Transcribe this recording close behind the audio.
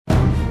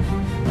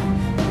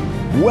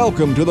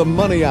Welcome to the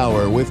Money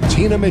Hour with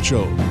Tina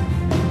Mitchell.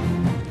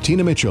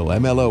 Tina Mitchell,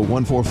 MLO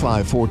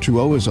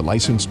 145420, is a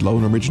licensed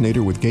loan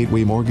originator with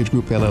Gateway Mortgage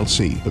Group,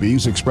 LLC. The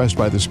views expressed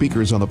by the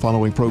speakers on the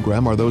following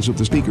program are those of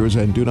the speakers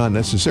and do not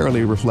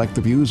necessarily reflect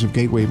the views of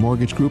Gateway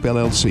Mortgage Group,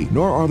 LLC,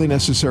 nor are they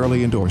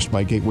necessarily endorsed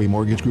by Gateway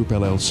Mortgage Group,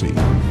 LLC.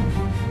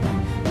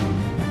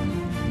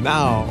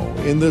 Now,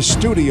 in the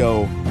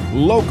studio,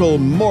 local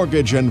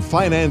mortgage and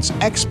finance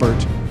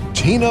expert,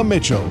 Tina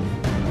Mitchell.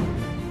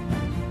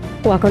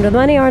 Welcome to the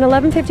Money Hour on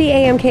 1150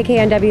 AM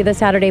KKNW, the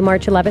Saturday,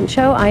 March 11th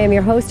show. I am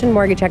your host and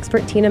mortgage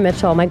expert, Tina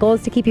Mitchell. My goal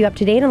is to keep you up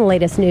to date on the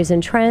latest news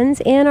and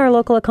trends in our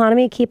local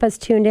economy. Keep us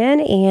tuned in,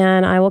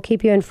 and I will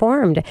keep you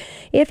informed.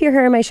 If you're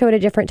hearing my show at a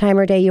different time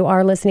or day, you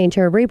are listening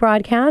to a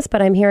rebroadcast,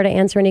 but I'm here to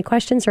answer any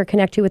questions or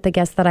connect you with the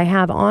guests that I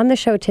have on the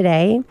show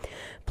today.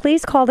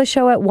 Please call the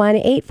show at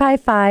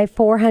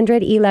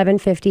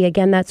 1-855-400-1150.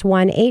 Again, that's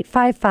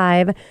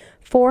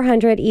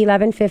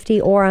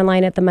 1-855-400-1150 or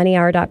online at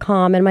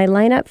themoneyhour.com. And my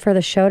lineup for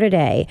the show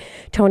today,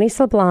 Tony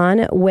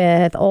Sablon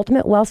with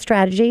Ultimate Wealth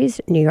Strategies,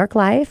 New York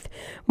Life,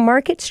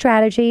 Market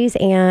Strategies,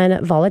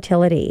 and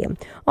Volatility.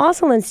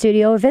 Also in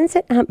studio,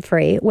 Vincent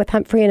Humphrey with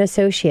Humphrey &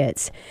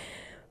 Associates.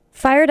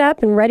 Fired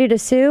up and ready to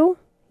sue?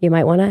 You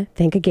might want to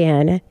think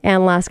again.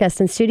 And last guest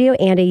in studio,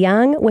 Andy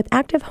Young with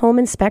Active Home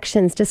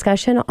Inspections,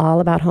 discussion all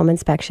about home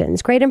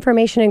inspections. Great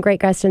information and great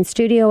guest in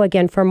studio.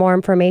 Again, for more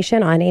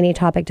information on any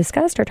topic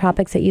discussed or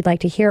topics that you'd like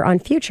to hear on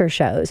future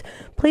shows,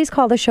 please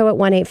call the show at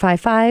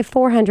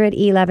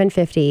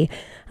 1-855-400-1150.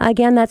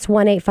 Again, that's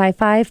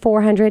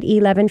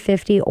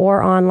 1-855-400-1150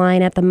 or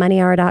online at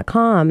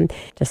themoneyhour.com.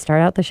 To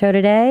start out the show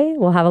today,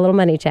 we'll have a little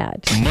money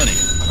chat.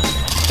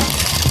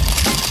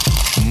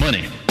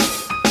 Money.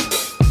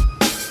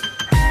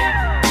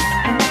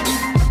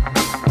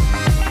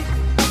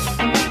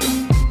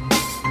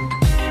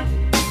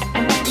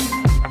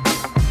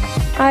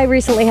 I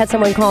recently had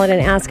someone call in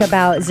and ask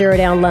about zero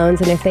down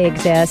loans and if they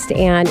exist,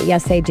 and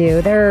yes, they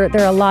do. There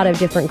are a lot of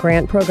different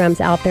grant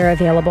programs out there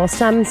available,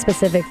 some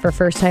specific for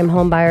first-time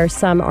home buyers,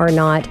 some are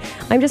not.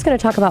 I'm just going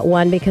to talk about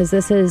one because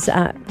this is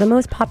the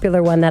most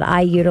popular one that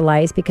I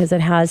utilize because it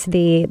has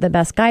the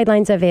best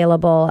guidelines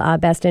available,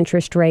 best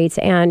interest rates,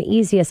 and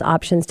easiest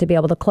options to be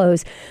able to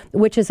close,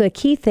 which is a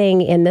key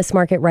thing in this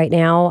market right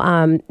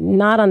now,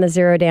 not on the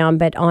zero down,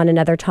 but on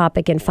another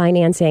topic in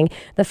financing.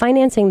 The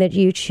financing that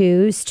you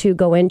choose to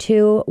go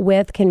into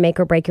with can make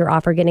or break your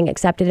offer getting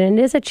accepted. And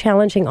it is a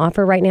challenging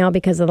offer right now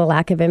because of the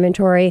lack of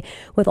inventory.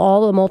 With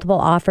all the multiple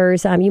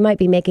offers, you might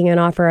be making an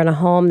offer on a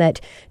home that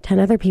 10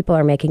 other people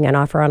are making an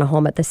offer on a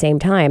home at the same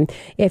time.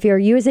 If you're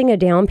using a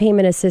down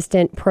payment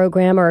assistant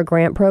program or a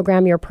grant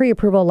program, your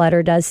pre-approval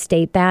letter does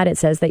state that. It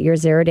says that you're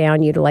zero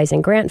down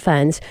utilizing grant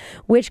funds,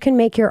 which can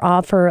make your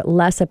offer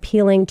less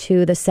appealing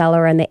to the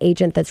seller and the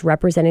agent that's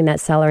representing that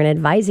seller and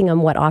advising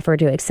them what offer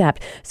to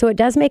accept. So it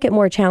does make it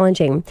more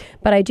challenging.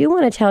 But I do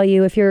want to tell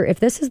you,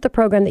 if this is the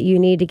program that you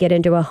need to get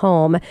into a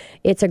home,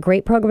 it's a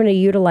great program to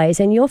utilize,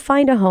 and you'll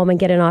find a home and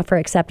get an offer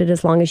accepted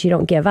as long as you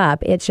don't give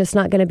up. It's just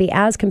not going to be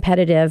as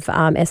competitive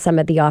as some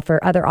of the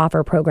other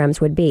offer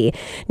programs would be.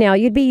 Now,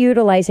 you'd be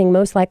utilizing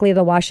most likely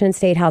the Washington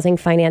State Housing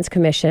Finance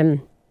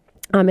Commission.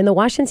 And the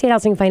Washington State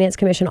Housing Finance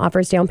Commission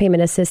offers down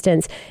payment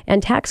assistance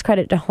and tax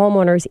credit to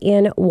homeowners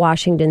in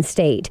Washington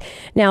State.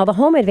 Now, the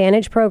Home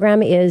Advantage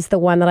program is the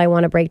one that I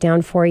want to break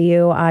down for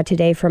you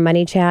today for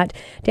Money Chat.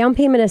 Down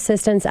payment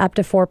assistance up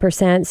to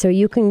 4%, so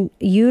you can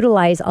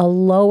utilize a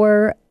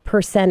lower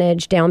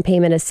percentage down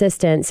payment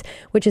assistance,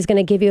 which is going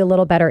to give you a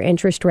little better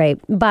interest rate.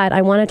 But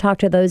I want to talk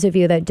to those of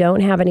you that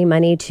don't have any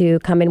money to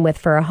come in with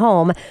for a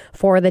home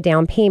for the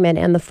down payment,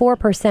 and the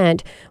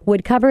 4%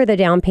 would cover the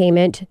down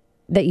payment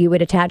that you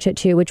would attach it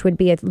to, which would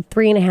be a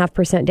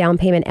 3.5% down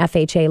payment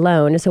FHA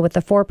loan. So with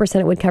the 4%,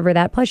 it would cover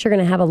that. Plus, you're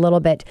going to have a little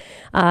bit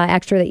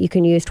extra that you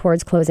can use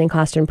towards closing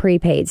costs and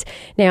prepaids.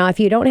 Now, if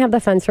you don't have the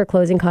funds for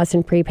closing costs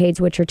and prepaids,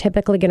 which are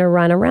typically going to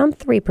run around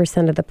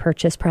 3% of the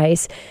purchase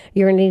price,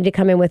 you're going to need to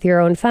come in with your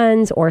own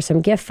funds or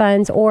some gift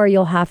funds, or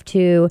you'll have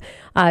to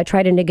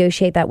try to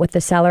negotiate that with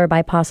the seller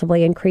by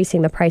possibly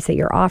increasing the price that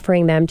you're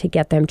offering them to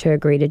get them to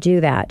agree to do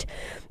that.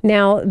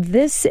 Now,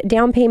 this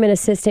down payment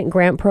assistant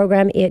grant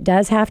program, it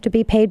does have to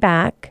be paid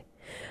back.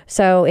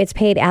 So it's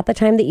paid at the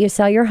time that you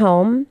sell your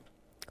home,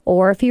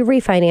 or if you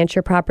refinance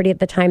your property at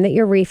the time that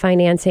you're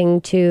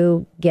refinancing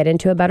to get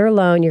into a better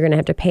loan, you're going to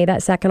have to pay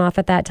that second off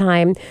at that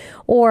time,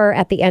 or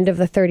at the end of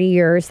the 30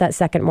 years, that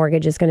second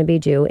mortgage is going to be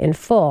due in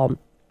full.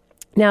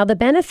 Now, the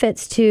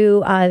benefits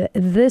to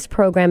this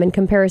program in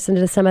comparison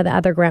to some of the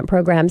other grant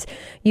programs,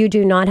 you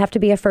do not have to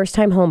be a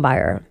first-time home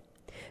buyer.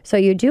 So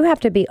you do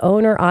have to be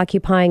owner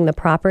occupying the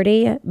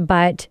property,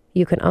 but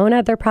you can own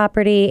other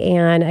property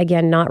and,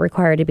 again, not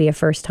required to be a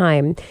first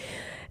time.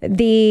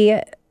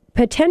 The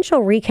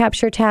potential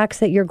recapture tax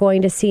that you're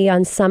going to see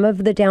on some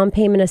of the down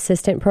payment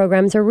assistant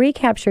programs, a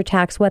recapture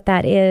tax, what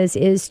that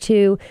is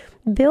to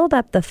build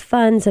up the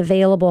funds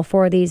available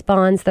for these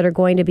bonds that are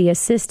going to be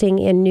assisting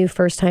in new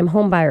first-time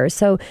homebuyers.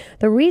 So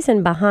the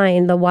reason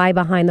behind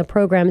the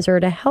programs are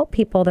to help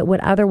people that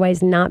would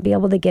otherwise not be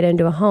able to get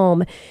into a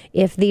home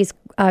if these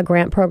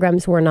grant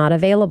programs were not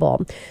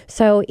available.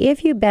 So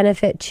if you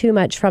benefit too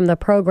much from the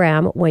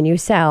program when you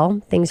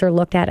sell, things are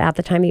looked at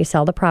the time you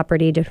sell the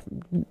property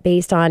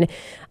based on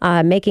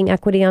making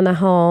equity on the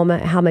home,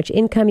 how much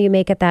income you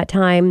make at that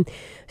time.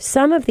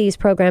 Some of these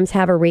programs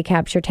have a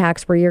recapture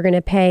tax where you're going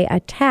to pay a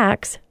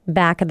tax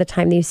back at the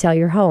time that you sell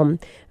your home.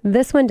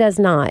 This one does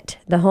not,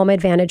 the Home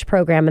Advantage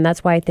program, and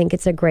that's why I think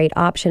it's a great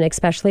option,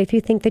 especially if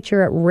you think that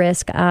you're at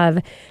risk of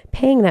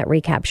paying that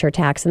recapture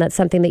tax. And that's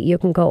something that you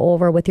can go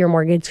over with your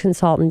mortgage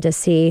consultant to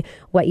see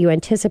what you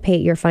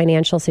anticipate your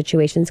financial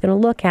situation is going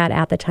to look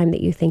at the time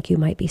that you think you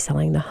might be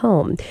selling the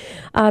home.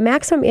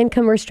 Maximum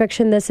income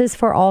restriction, this is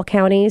for all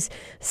counties.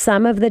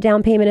 Some of the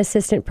down payment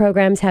assistance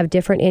programs have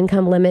different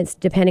income limits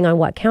depending on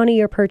what county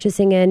you're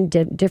purchasing in,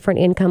 different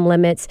income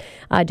limits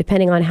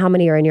depending on how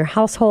many are in your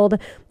household.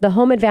 The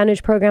Home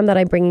Advantage program that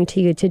I'm bringing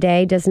to you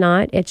today does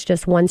not. It's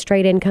just one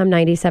straight income,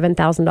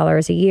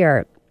 $97,000 a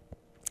year.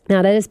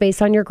 Now, that is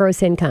based on your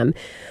gross income.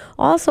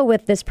 Also,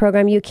 with this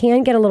program, you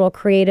can get a little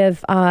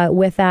creative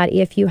with that.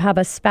 If you have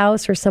a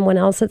spouse or someone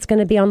else that's going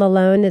to be on the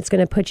loan that's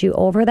going to put you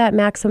over that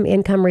maximum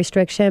income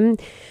restriction,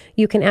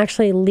 you can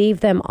actually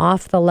leave them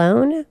off the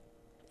loan,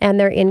 and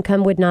their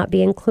income would not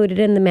be included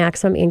in the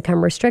maximum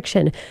income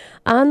restriction.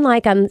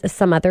 Unlike on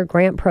some other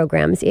grant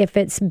programs, if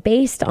it's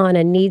based on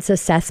a needs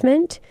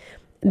assessment,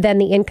 then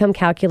the income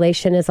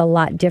calculation is a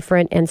lot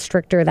different and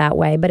stricter that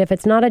way. But if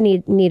it's not a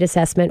need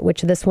assessment,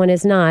 which this one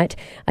is not,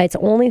 it's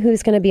only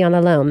who's going to be on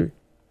the loan.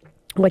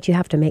 What you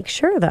have to make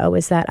sure, though,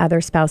 is that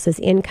other spouse's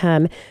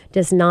income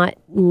does not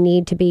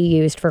need to be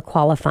used for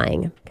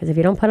qualifying. Because if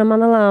you don't put them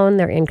on the loan,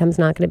 their income's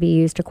not going to be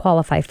used to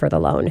qualify for the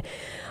loan.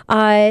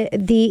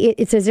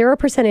 It's a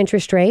 0%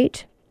 interest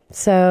rate.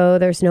 So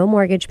there's no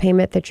mortgage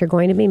payment that you're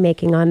going to be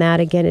making on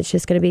that. Again, it's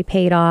just going to be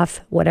paid off,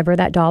 whatever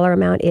that dollar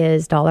amount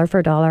is, dollar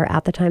for dollar,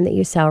 at the time that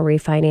you sell,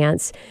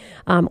 refinance,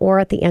 or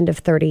at the end of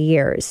 30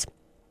 years.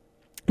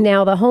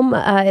 Now, the Home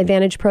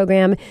Advantage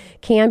program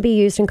can be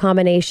used in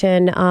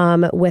combination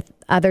with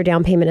other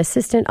down payment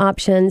assistance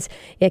options.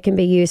 It can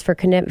be used for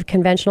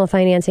conventional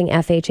financing,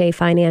 FHA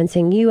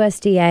financing,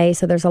 USDA.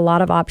 So there's a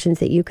lot of options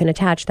that you can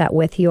attach that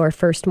with your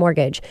first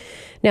mortgage.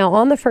 Now,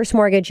 on the first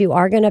mortgage, you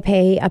are going to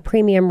pay a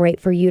premium rate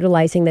for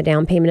utilizing the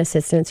down payment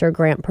assistance or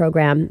grant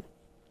program.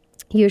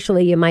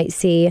 Usually you might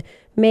see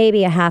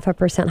maybe a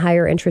 0.5%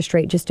 higher interest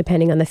rate, just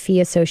depending on the fee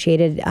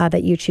associated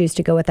that you choose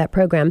to go with that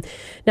program.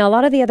 Now, a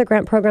lot of the other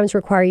grant programs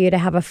require you to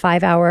have a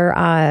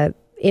 5-hour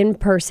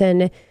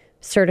in-person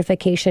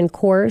certification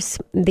course.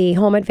 The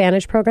Home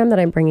Advantage program that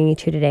I'm bringing you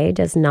to today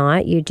does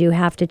not. You do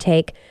have to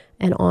take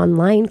an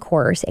online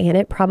course, and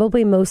it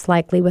probably most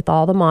likely with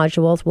all the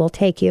modules will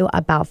take you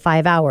about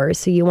 5 hours.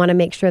 So you want to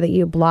make sure that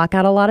you block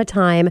out a lot of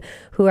time.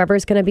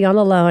 Whoever's going to be on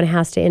the loan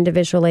has to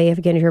individually, if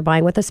you're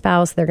buying with a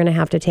spouse, they're going to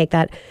have to take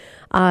that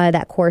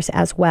course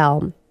as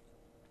well.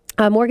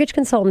 A mortgage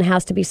consultant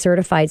has to be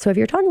certified. So if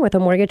you're talking with a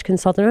mortgage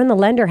consultant, and the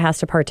lender has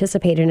to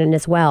participate in it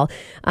as well.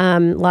 A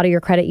lot of your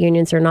credit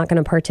unions are not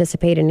going to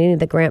participate in any of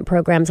the grant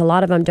programs. A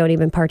lot of them don't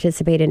even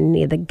participate in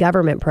any of the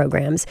government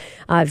programs,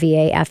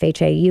 VA,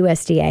 FHA,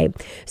 USDA.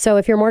 So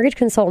if your mortgage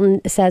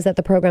consultant says that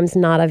the program's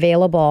not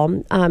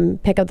available,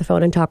 pick up the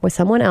phone and talk with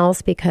someone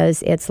else,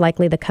 because it's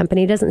likely the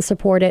company doesn't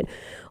support it,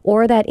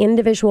 or that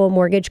individual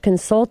mortgage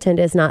consultant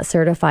is not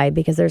certified,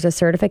 because there's a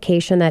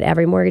certification that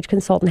every mortgage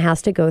consultant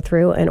has to go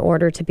through in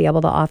order to be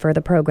able to offer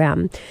the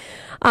program.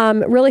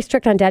 Really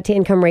strict on debt to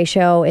income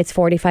ratio. It's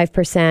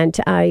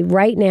 45%.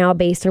 Right now,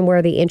 based on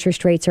where the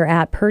interest rates are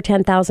at per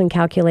 10,000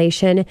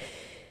 calculation,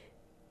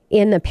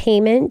 in the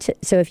payment.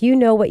 So if you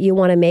know what you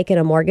want to make in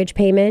a mortgage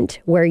payment,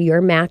 where your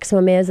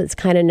maximum is, it's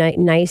kind of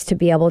nice to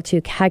be able to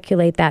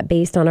calculate that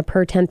based on a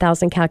per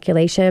 10,000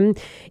 calculation.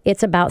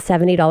 It's about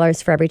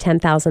 $70 for every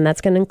 10,000. That's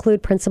going to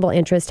include principal,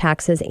 interest,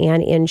 taxes,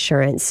 and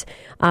insurance.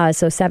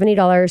 So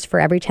 $70 for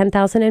every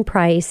 10,000 in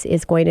price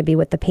is going to be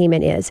what the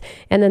payment is.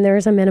 And then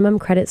there's a minimum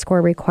credit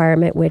score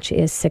requirement, which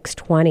is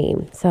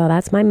 620. So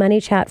that's my money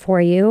chat for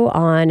you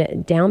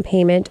on down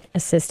payment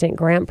assistant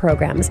grant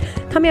programs.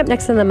 Coming up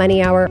next in the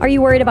Money Hour, are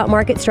you worried about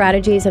market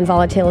strategies and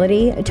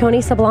volatility? Tony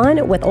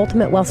Sablon with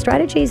Ultimate Wealth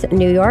Strategies,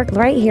 New York,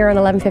 right here on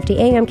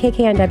 1150 AM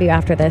KKNW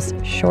after this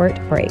short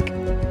break.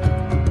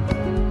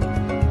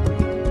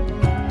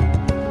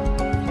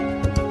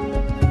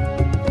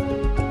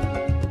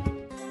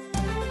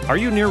 Are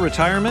you near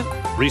retirement?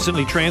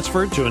 Recently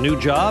transferred to a new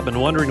job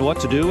and wondering what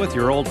to do with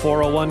your old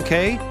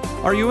 401k?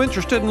 Are you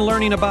interested in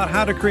learning about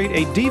how to create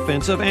a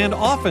defensive and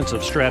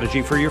offensive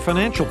strategy for your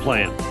financial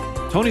plan?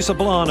 Tony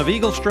Sablon of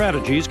Eagle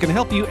Strategies can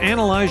help you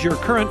analyze your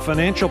current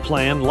financial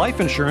plan, life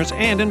insurance,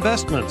 and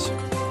investments.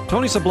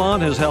 Tony Sablon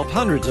has helped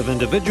hundreds of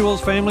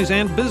individuals, families,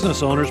 and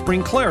business owners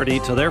bring clarity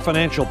to their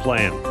financial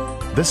plan.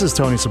 This is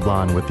Tony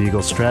Sablon with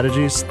Eagle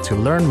Strategies. To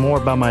learn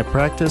more about my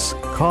practice,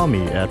 call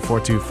me at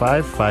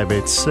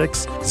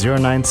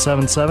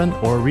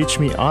 425-586-0977 or reach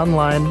me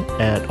online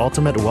at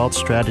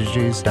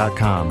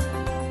ultimatewealthstrategies.com.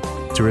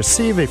 To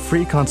receive a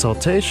free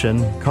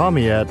consultation, call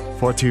me at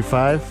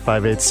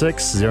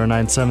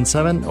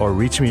 425-586-0977 or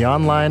reach me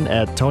online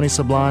at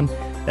tonysablon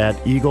at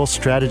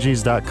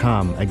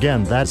eaglestrategies.com.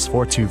 Again, that's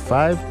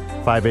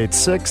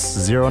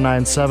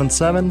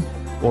 425-586-0977,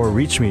 or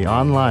reach me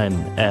online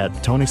at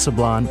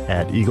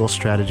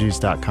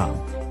tonysablon@eaglestrategies.com.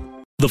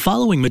 The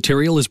following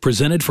material is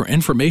presented for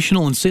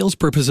informational and sales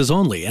purposes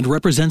only and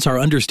represents our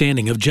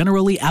understanding of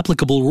generally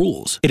applicable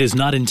rules. It is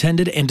not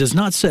intended and does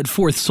not set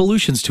forth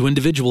solutions to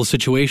individual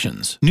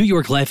situations. New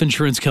York Life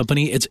Insurance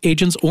Company, its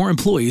agents, or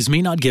employees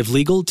may not give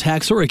legal,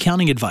 tax, or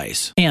accounting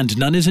advice, and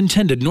none is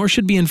intended nor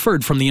should be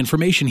inferred from the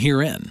information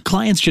herein.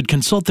 Clients should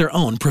consult their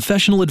own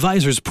professional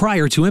advisors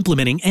prior to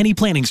implementing any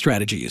planning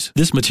strategies.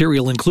 This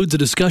material includes a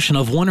discussion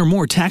of one or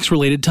more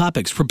tax-related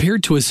topics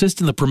prepared to assist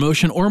in the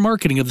promotion or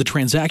marketing of the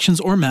transactions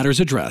or matters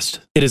addressed.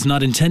 It is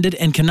not intended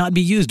and cannot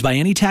be used by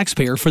any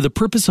taxpayer for the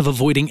purpose of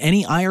avoiding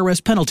any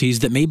IRS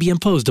penalties that may be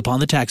imposed upon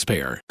the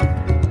taxpayer.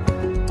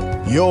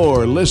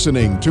 You're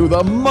listening to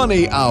The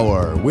Money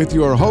Hour with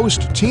your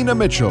host, Tina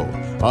Mitchell,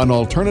 on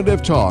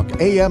Alternative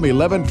Talk, AM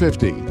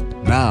 1150.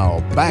 Now,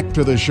 back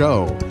to the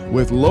show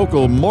with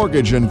local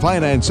mortgage and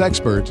finance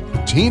expert,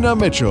 Tina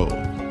Mitchell.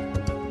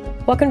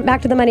 Welcome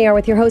back to the Money Hour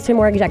with your host and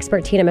mortgage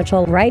expert, Tina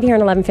Mitchell, right here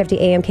on 1150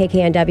 AM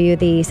KKNW,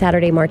 the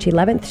Saturday, March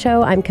 11th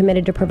show. I'm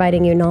committed to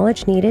providing you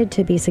knowledge needed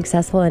to be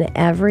successful in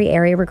every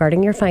area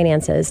regarding your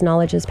finances.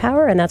 Knowledge is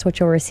power, and that's what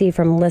you'll receive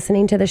from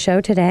listening to the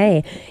show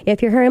today.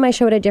 If you're hearing my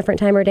show at a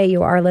different time or day,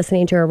 you are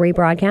listening to a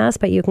rebroadcast,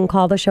 but you can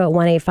call the show at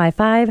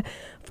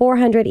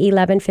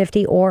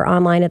 1-855-400-1150 or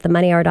online at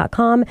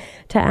themoneyhour.com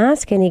to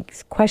ask any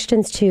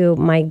questions to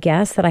my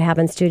guests that I have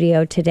in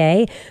studio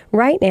today.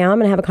 Right now, I'm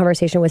going to have a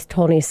conversation with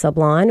Tony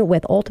Sablon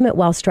with Ultimate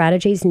Wealth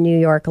Strategies, New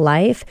York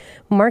Life,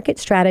 market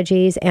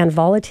strategies, and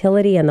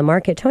volatility in the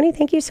market. Tony,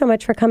 thank you so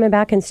much for coming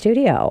back in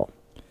studio.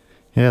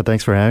 Yeah,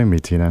 thanks for having me,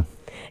 Tina.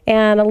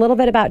 And a little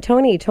bit about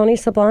Tony. Tony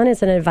Sablon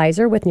is an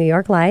advisor with New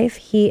York Life.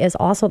 He is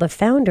also the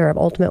founder of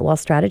Ultimate Wealth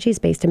Strategies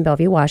based in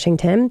Bellevue,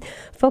 Washington,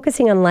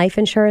 focusing on life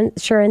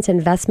insurance,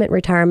 investment,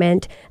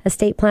 retirement,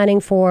 estate planning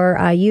for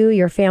you,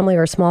 your family,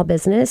 or small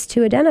business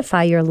to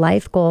identify your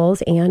life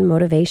goals and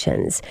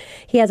motivations.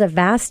 He has a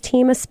vast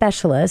team of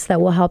specialists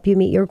that will help you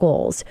meet your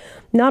goals.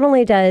 Not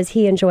only does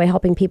he enjoy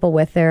helping people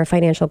with their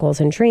financial goals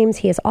and dreams,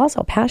 he is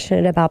also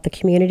passionate about the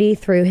community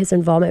through his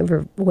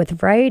involvement with a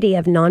variety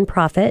of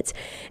nonprofits.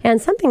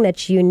 And something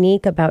that's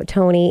unique about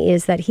Tony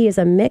is that he is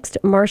a mixed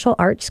martial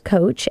arts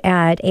coach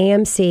at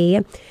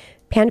AMC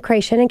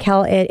Pancration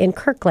in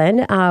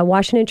Kirkland,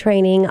 Washington,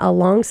 training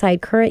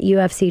alongside current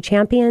UFC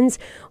champions,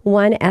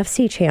 one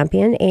FC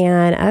champion,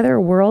 and other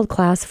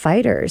world-class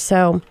fighters.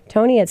 So,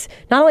 Tony, it's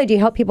not only do you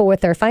help people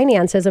with their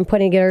finances and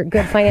putting a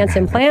good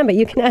financing plan, but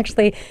you can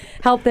actually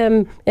help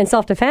them in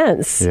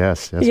self-defense.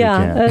 Yes, yeah, we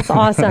can. That's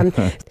awesome.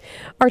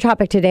 Our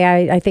topic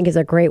today, I think, is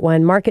a great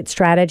one, market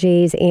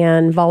strategies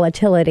and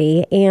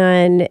volatility.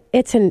 And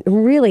it's a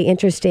really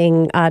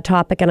interesting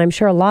topic, and I'm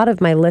sure a lot of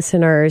my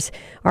listeners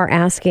are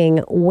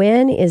asking,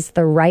 when is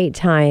the right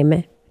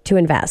time to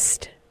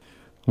invest?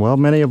 Well,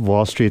 many of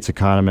Wall Street's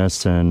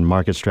economists and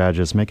market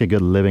strategists make a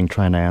good living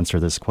trying to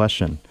answer this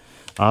question,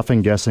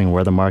 often guessing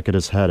where the market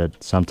is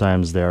headed.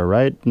 Sometimes they're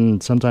right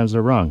and sometimes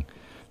they're wrong.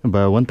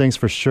 But one thing's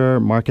for sure,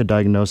 market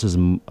diagnosis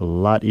is a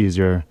lot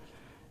easier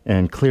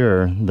and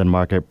clearer than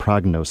market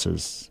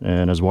prognosis.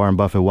 And as Warren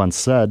Buffett once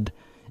said,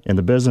 in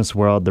the business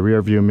world, the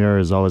rearview mirror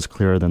is always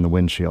clearer than the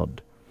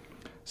windshield.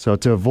 So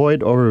to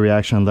avoid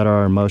overreaction and let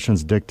our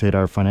emotions dictate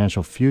our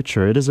financial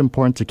future, it is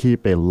important to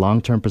keep a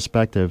long-term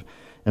perspective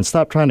and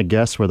stop trying to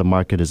guess where the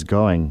market is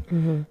going.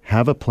 Mm-hmm.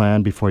 Have a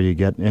plan before you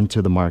get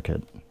into the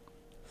market.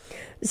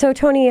 So,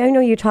 Tony, I know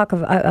you talk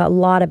a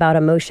lot about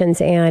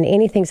emotions, and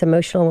anything's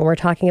emotional when we're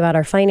talking about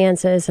our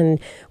finances and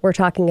we're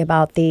talking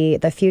about the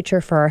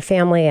future for our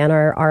family and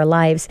our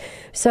lives.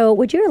 So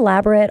would you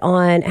elaborate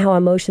on how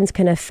emotions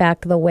can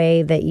affect the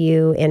way that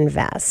you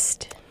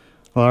invest?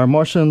 Well, our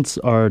emotions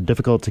are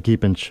difficult to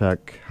keep in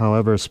check,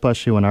 however,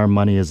 especially when our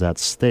money is at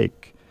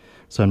stake.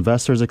 So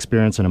investors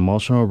experience an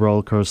emotional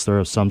roller coaster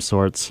of some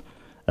sorts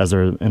as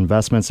their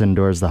investments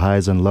endures the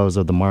highs and lows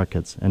of the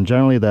markets. And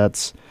generally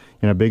that's,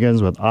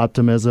 begins with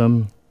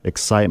optimism,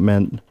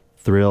 excitement,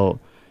 thrill,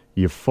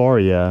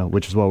 euphoria,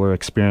 which is what we're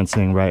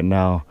experiencing right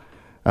now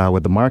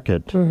with the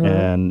market. Mm-hmm.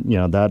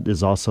 And, that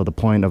is also the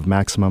point of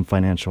maximum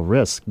financial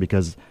risk,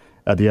 because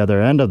at the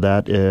other end of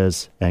that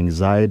is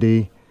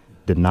anxiety,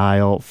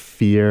 denial,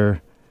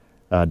 fear,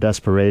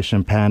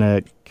 desperation,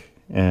 panic,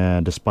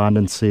 and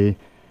despondency,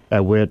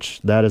 at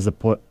which that is the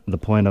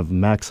point of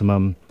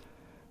maximum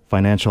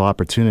financial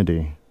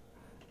opportunity.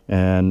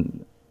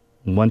 And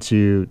once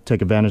you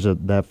take advantage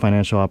of that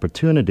financial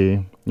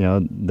opportunity,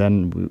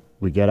 then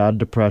we get out of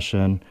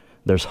depression,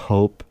 there's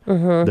hope,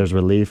 mm-hmm. there's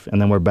relief,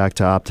 and then we're back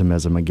to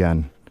optimism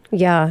again.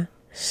 Yeah.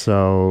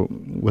 So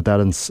with that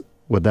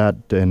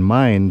in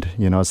mind,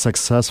 a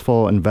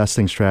successful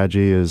investing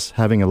strategy is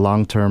having a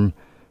long-term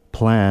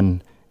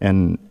plan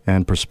and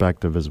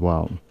perspective as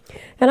well.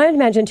 And I'd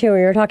imagine, too, when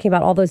you're talking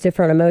about all those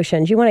different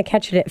emotions, you want to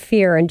catch it at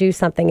fear and do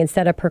something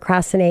instead of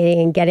procrastinating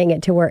and getting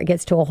it to where it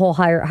gets to a whole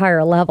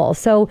higher level.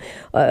 So,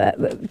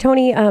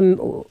 Tony,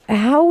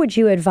 how would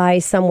you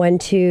advise someone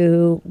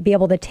to be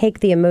able to take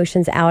the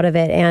emotions out of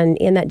it and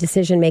in that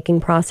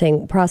decision-making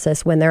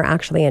process when they're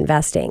actually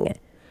investing?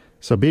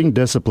 So being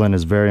disciplined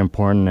is very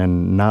important,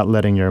 and not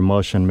letting your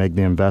emotion make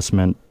the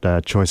investment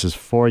choices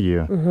for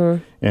you. Mm-hmm.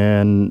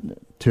 And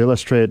to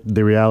illustrate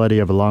the reality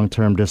of a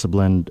long-term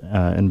disciplined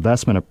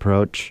investment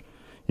approach,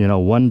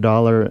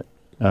 $1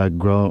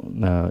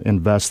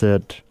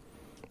 invested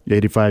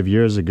 85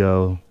 years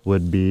ago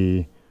would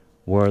be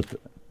worth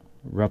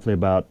roughly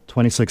about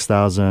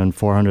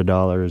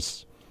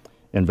 $26,400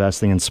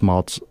 investing in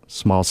small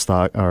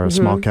stock or mm-hmm.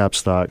 small cap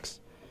stocks.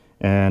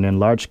 And in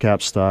large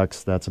cap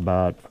stocks, that's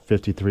about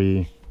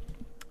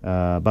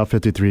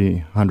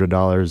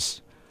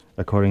 $5,300,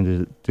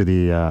 according to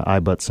the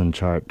iButson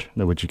chart,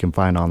 which you can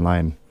find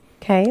online.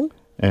 Okay.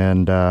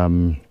 And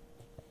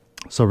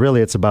so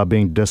really, it's about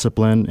being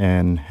disciplined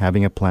and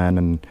having a plan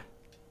and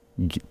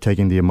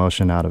taking the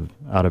emotion out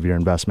of your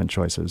investment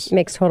choices.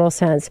 Makes total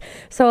sense.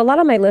 So a lot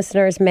of my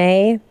listeners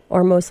may,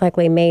 or most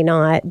likely may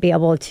not, be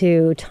able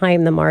to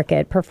time the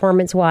market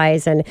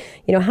performance-wise. And,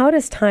 how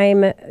does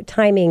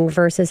timing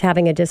versus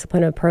having a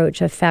disciplined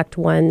approach affect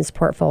one's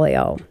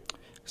portfolio?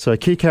 So a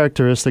key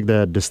characteristic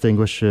that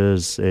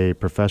distinguishes a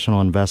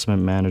professional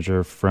investment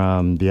manager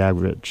from the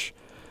average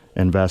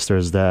investor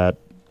is that,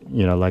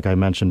 like I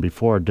mentioned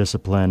before,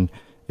 discipline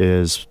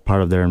is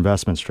part of their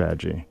investment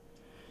strategy.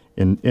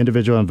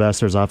 Individual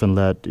investors often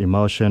let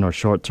emotion or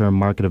short-term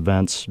market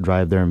events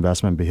drive their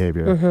investment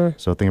behavior. Mm-hmm.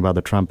 So think about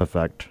the Trump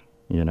effect.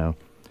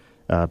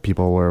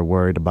 People were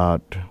worried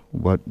about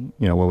what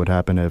would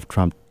happen if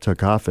Trump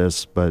took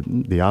office, but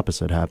the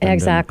opposite happened.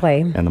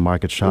 Exactly. And the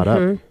market shot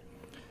up.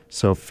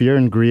 So fear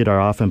and greed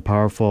are often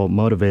powerful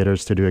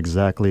motivators to do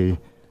exactly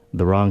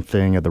the wrong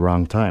thing at the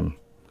wrong time.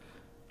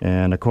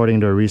 And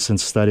according to a recent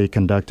study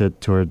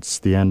conducted towards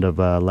the end of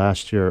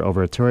last year,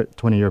 over a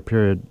 20-year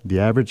period, the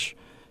average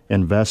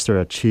investor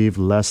achieved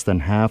less than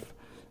half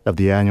of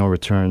the annual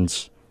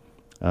returns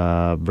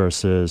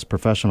versus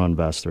professional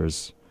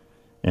investors.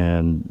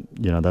 And,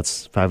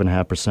 that's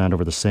 5.5%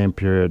 over the same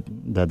period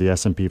that the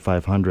S&P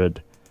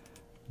 500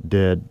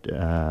 did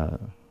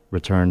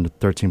returned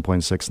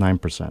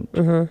 13.69%.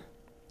 Mm-hmm.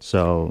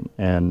 So,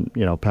 and,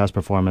 past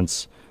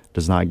performance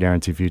does not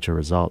guarantee future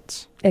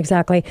results.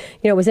 Exactly.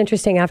 It was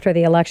interesting after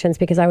the elections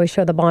because I always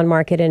show the bond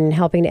market and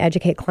helping to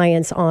educate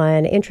clients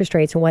on interest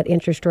rates and what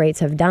interest rates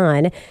have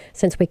done,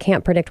 since we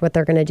can't predict what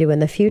they're going to do in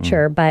the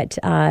future. But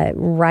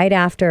right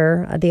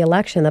after the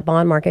election, the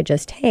bond market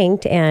just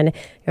tanked. And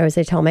as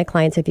I tell my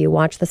clients, if you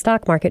watch the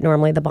stock market,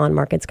 normally the bond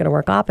market's going to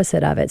work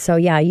opposite of it. So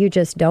yeah, you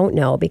just don't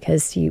know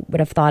because you would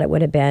have thought it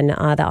would have been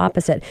the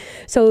opposite.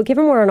 So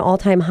given we're on an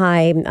all-time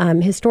high,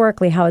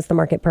 historically, how has the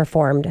market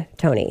performed,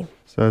 Tony?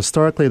 So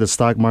historically, the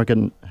stock market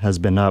has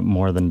been up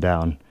more than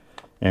down.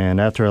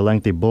 And after a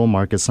lengthy bull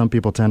market, some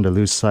people tend to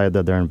lose sight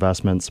that their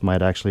investments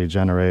might actually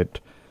generate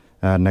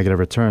negative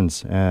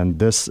returns. And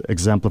this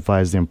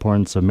exemplifies the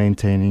importance of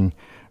maintaining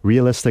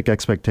realistic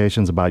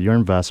expectations about your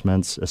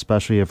investments,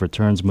 especially if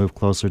returns move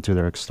closer to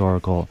their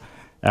historical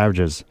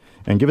averages.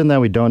 And given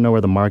that we don't know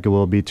where the market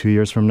will be 2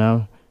 years from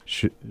now,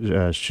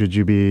 should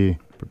you be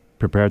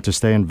prepared to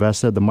stay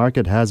invested? The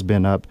market has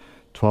been up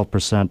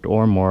 12%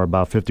 or more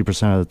about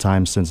 50% of the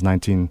time since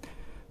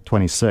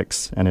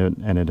 1926, and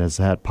it has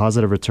had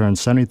positive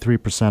returns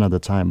 73% of the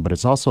time, but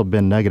it's also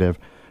been negative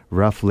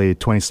roughly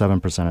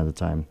 27% of the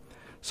time.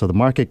 So the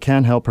market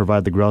can help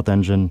provide the growth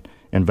engine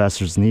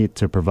investors need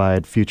to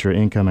provide future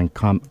income and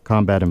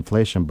combat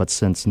inflation, but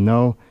since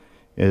no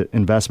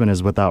investment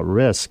is without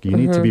risk, you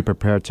need to be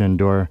prepared to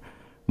endure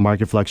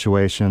market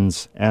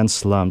fluctuations and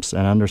slumps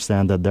and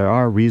understand that there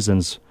are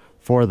reasons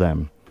for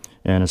them.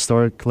 And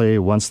historically,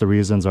 once the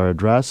reasons are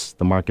addressed,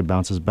 the market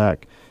bounces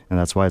back. And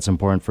that's why it's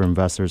important for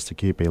investors to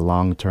keep a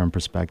long-term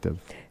perspective.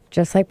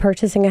 Just like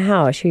purchasing a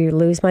house, you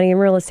lose money in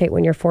real estate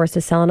when you're forced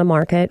to sell in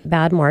a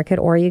bad market,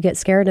 or you get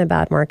scared in a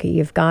bad market.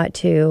 You've got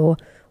to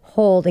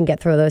hold and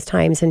get through those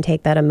times and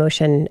take that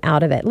emotion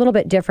out of it. A little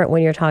bit different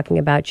when you're talking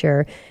about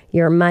your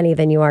money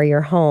than you are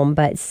your home,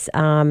 but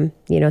same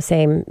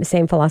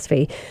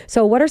philosophy.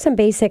 So what are some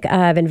basic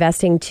of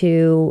investing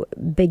to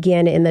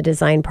begin in the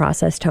design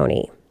process,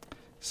 Tony?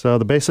 So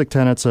the basic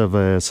tenets of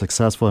a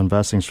successful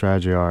investing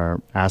strategy are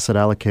asset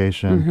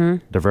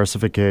allocation,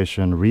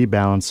 diversification,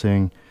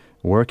 rebalancing,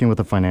 working with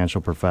a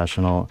financial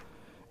professional,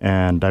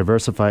 and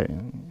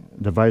diversifying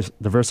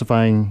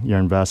your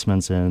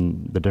investments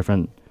in the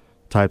different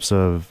types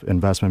of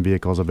investment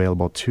vehicles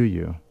available to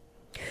you.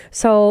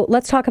 So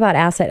let's talk about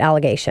asset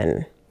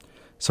allocation.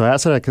 So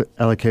asset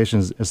allocation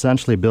is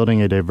essentially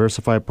building a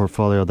diversified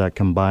portfolio that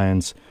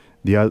combines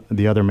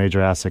the other major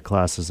asset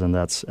classes, and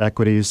that's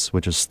equities,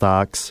 which is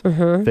stocks,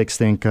 fixed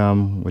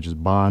income, which is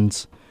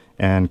bonds,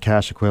 and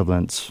cash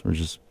equivalents, which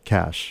is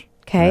cash.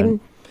 Okay.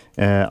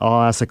 Right?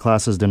 All asset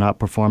classes do not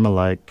perform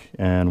alike,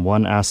 and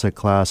one asset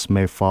class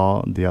may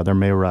fall, the other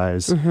may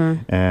rise,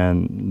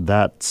 and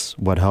that's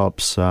what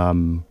helps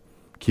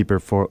keep your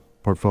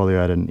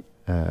portfolio at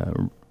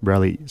a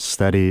really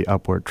steady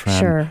upward trend,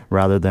 Sure.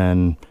 rather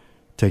than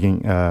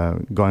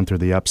going through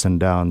the ups and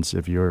downs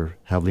if you're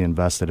heavily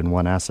invested in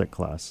one asset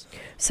class.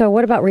 So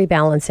what about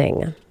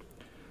rebalancing?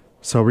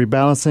 So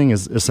rebalancing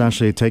is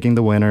essentially taking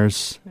the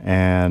winners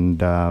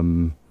and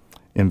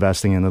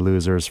investing in the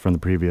losers from the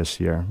previous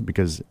year.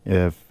 Because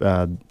if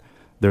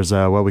there's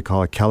what we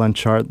call a Kellen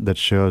chart that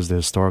shows the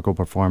historical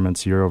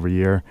performance year over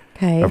year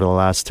over the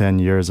last 10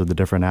 years of the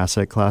different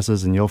asset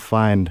classes, and you'll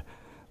find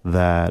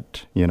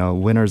that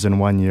winners in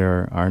one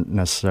year aren't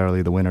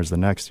necessarily the winners the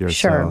next year.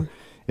 Sure. So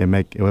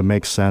it would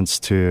make sense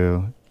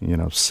to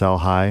sell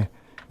high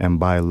and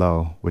buy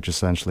low, which is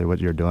essentially what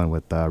you're doing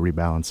with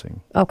rebalancing.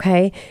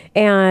 Okay,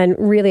 and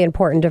really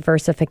important,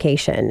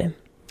 diversification.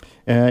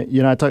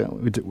 I talk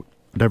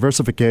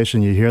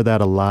diversification. You hear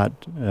that a lot,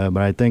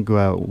 but I think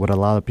what a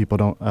lot of people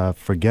don't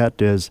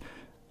forget is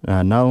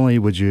not only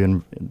would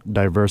you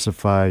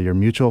diversify your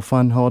mutual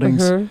fund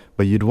holdings,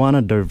 but you'd want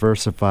to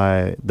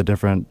diversify the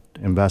different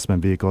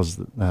investment vehicles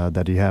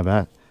that you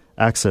have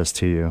access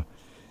to you.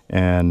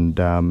 And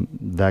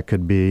that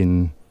could be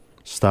in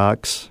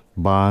stocks,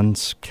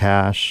 bonds,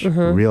 cash,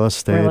 real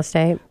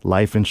estate,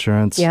 life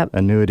insurance,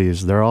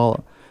 annuities.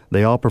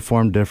 They all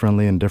perform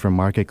differently in different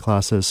market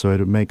classes. So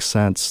it makes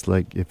sense.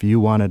 Like if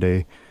you wanted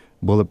a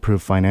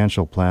bulletproof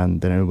financial plan,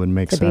 then it would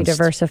make sense to be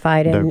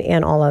diversified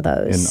in all of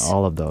those. In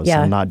all of those,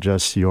 yeah. And not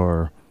just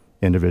your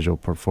individual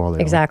portfolio.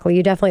 Exactly.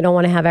 You definitely don't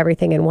want to have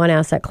everything in one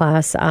asset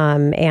class,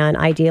 and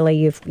ideally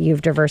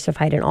you've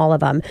diversified in all of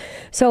them.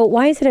 So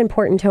why is it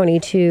important, Tony,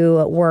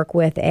 to work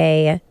with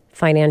a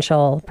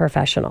financial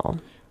professional?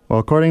 Well,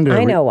 according to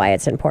I know why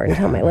it's important.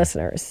 Tell my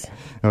listeners.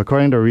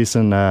 According to a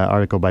recent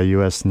article by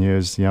U.S.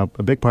 News, a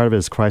big part of it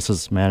is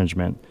crisis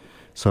management.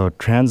 So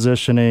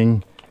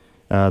transitioning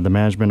the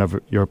management of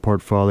your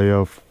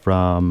portfolio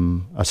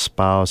from a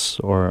spouse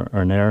or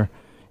an heir,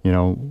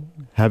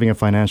 having a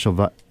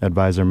financial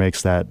advisor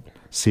makes that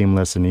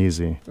seamless and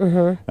easy.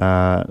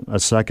 A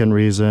second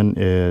reason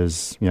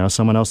is,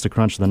 someone else to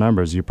crunch the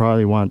numbers. You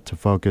probably want to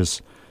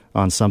focus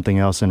on something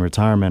else in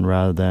retirement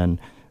rather than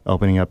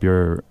opening up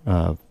your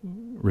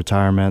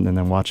retirement and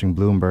then watching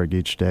Bloomberg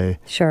each day.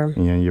 Sure.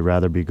 You'd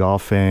rather be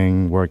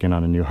golfing, working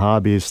on a new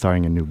hobby,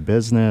 starting a new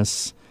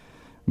business.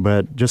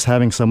 But just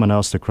having someone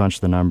else to crunch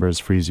the numbers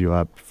frees you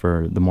up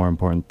for the more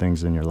important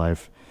things in your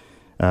life.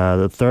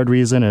 The third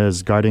reason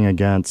is guarding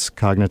against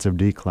cognitive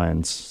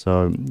declines.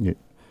 So,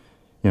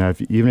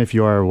 even if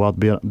you are a wealth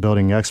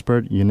building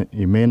expert,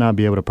 you may not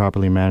be able to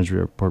properly manage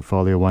your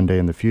portfolio one day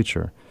in the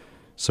future.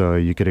 So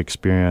you could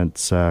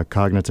experience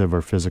cognitive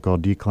or physical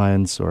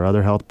declines or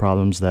other health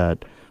problems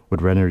that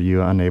would render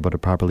you unable to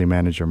properly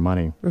manage your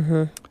money.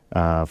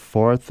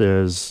 Fourth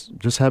is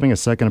just having a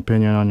second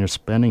opinion on your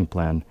spending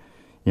plan.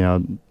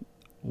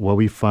 What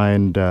we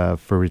find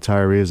for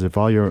retirees, if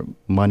all your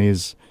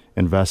money's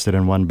invested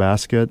in one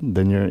basket,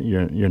 then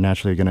you're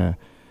naturally going to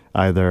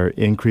either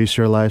increase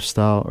your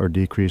lifestyle or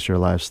decrease your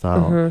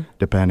lifestyle,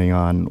 depending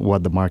on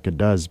what the market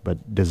does.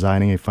 But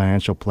designing a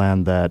financial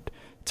plan that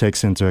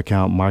takes into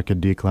account market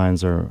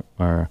declines or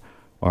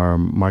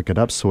market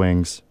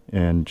upswings,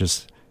 and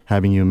just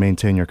having you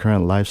maintain your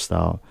current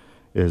lifestyle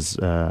is,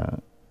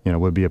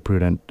 would be a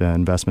prudent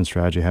investment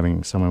strategy.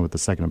 Having someone with a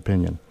second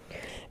opinion.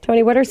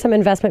 Tony, what are some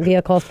investment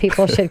vehicles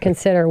people should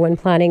consider when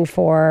planning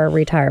for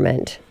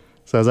retirement?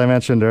 So as I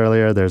mentioned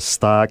earlier, there's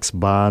stocks,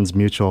 bonds,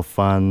 mutual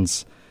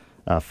funds,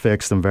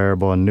 fixed and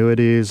variable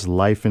annuities,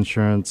 life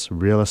insurance,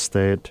 real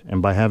estate.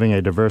 And by having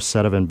a diverse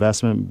set of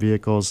investment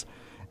vehicles,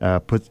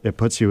 it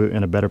puts you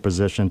in a better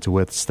position to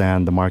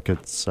withstand the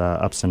market's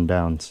ups and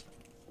downs.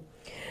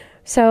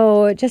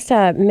 So just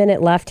a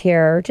minute left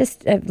here.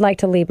 I'd like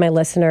to leave my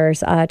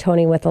listeners,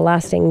 Tony, with a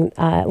lasting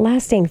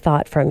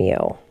thought from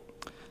you.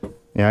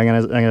 Yeah,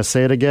 I'm gonna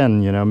say it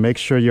again. Make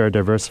sure you are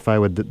diversified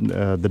with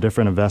the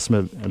different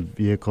investment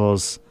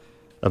vehicles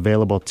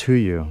available to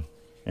you,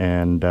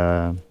 and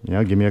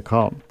give me a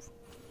call.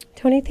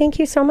 Tony, thank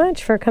you so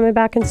much for coming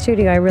back in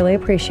studio. I really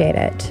appreciate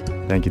it.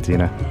 Thank you,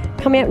 Tina.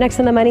 Coming up next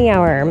in the Money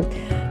Hour,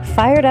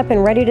 fired up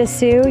and ready to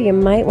sue? You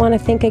might want to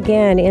think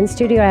again. In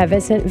studio, I have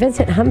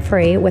Vincent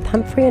Humphrey with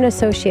Humphrey and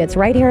Associates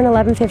right here on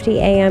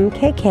 1150 AM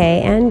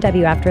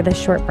KKNW after this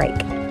short break.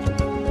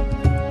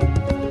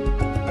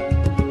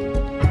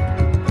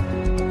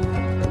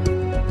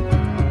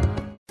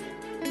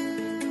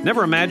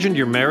 Never imagined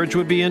your marriage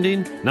would be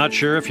ending? Not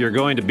sure if you're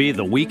going to be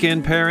the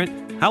weekend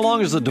parent? How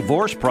long is the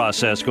divorce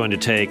process going to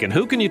take, and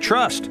who can you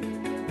trust?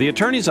 The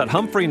attorneys at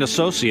Humphrey &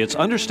 Associates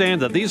understand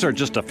that these are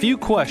just a few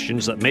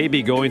questions that may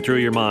be going through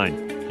your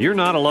mind. You're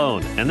not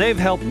alone, and they've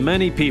helped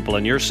many people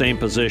in your same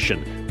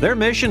position. Their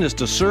mission is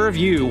to serve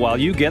you while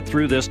you get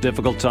through this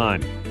difficult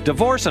time.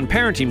 Divorce and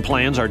parenting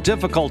plans are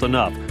difficult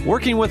enough.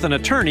 Working with an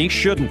attorney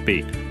shouldn't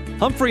be.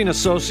 Humphrey &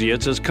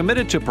 Associates is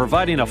committed to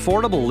providing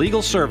affordable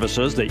legal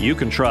services that you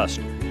can trust.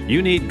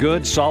 You need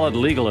good, solid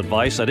legal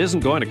advice that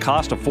isn't going to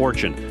cost a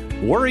fortune.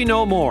 Worry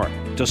no more.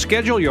 To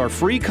schedule your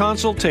free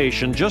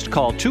consultation, just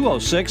call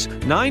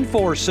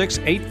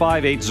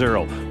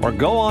 206-946-8580 or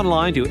go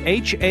online to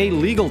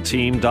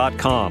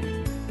halegalteam.com.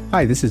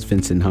 Hi, this is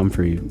Vincent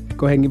Humphrey.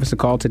 Go ahead and give us a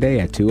call today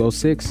at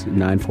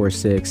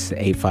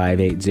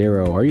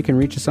 206-946-8580, or you can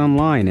reach us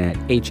online at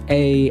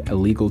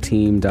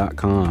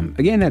halegalteam.com.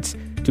 Again, that's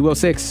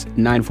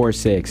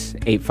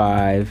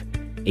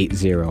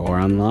 206-946-8580, or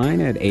online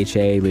at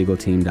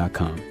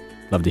halegalteam.com.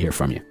 Love to hear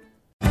from you.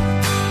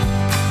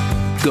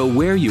 Go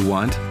where you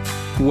want,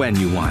 when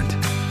you want.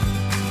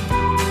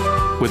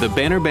 With a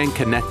Banner Bank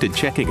connected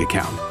checking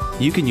account,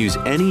 you can use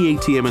any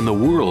ATM in the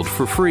world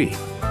for free.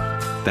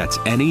 That's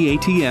any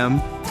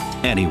ATM,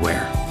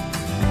 anywhere.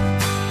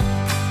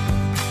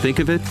 Think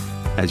of it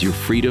as your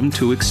freedom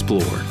to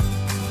explore.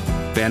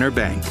 Banner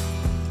Bank.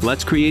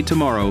 Let's create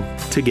tomorrow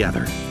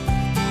together.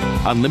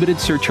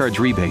 Unlimited surcharge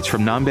rebates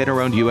from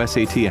non-banner-owned U.S.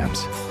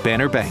 ATMs.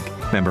 Banner Bank.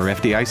 Member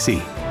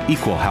FDIC.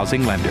 Equal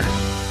housing lender.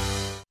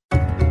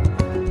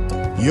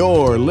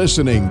 You're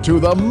listening to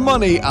The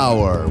Money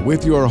Hour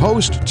with your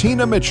host,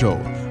 Tina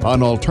Mitchell,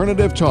 on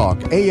Alternative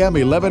Talk, AM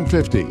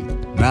 1150.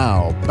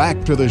 Now,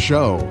 back to the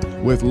show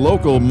with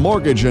local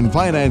mortgage and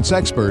finance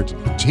expert,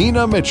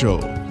 Tina Mitchell.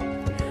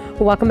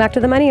 Welcome back to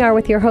the Money Hour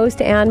with your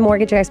host and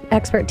mortgage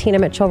expert, Tina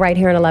Mitchell, right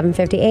here at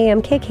 1150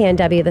 AM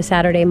KKNW, the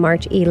Saturday,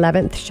 March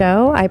 11th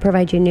show. I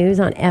provide you news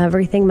on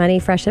everything money,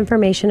 fresh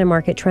information, and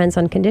market trends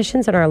on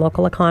conditions in our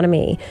local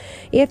economy.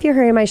 If you're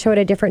hearing my show at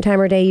a different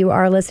time or day, you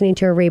are listening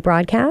to a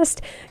rebroadcast.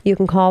 You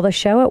can call the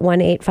show at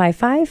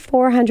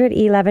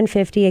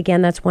 1-855-400-1150.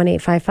 Again, that's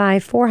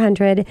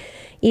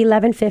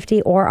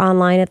 1-855-400-1150, or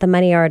online at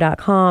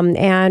themoneyhour.com.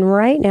 And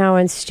right now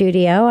in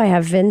studio, I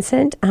have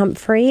Vincent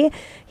Humphrey.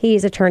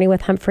 He's attorney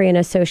with Humphrey and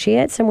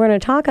Associates, and we're going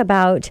to talk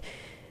about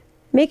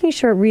making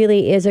sure it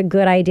really is a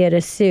good idea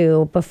to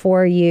sue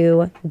before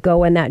you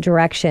go in that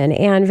direction.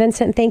 And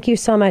Vincent, thank you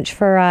so much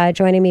for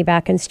joining me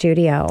back in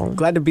studio.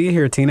 Glad to be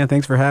here, Tina.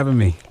 Thanks for having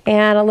me.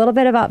 And a little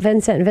bit about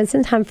Vincent.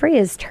 Vincent Humphrey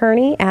is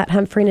attorney at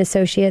Humphrey and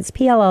Associates,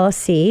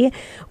 PLLC,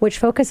 which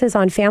focuses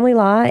on family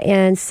law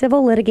and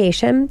civil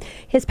litigation.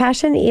 His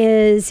passion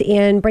is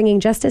in bringing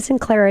justice and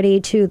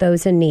clarity to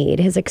those in need.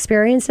 His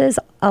experiences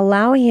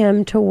allow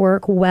him to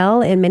work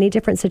well in many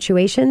different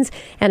situations,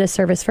 and a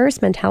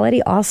service-first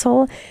mentality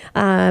also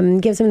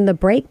gives him the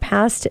break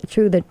past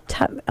through the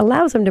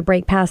allows him to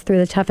break past through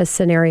the toughest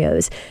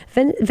scenarios.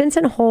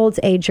 Vincent holds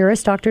a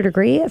Juris Doctor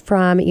degree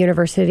from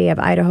University of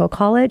Idaho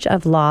College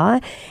of Law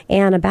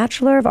and a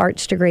Bachelor of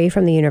Arts degree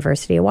from the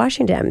University of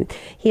Washington.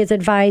 He has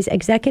advised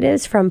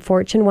executives from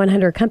Fortune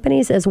 100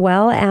 companies as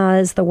well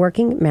as the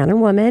working man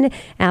and woman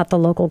at the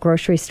local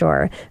grocery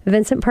store.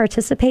 Vincent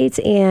participates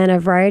in a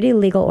variety of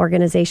legal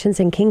organizations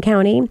in King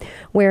County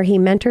where he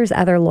mentors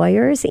other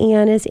lawyers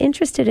and is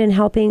interested in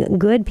helping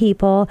good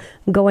people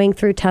going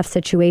through tough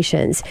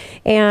situations.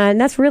 And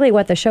that's really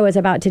what the show is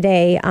about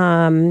today,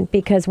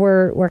 because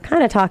we're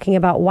kind of talking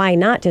about why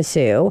not to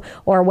sue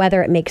or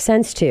whether it makes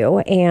sense to.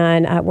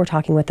 And we're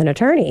talking with an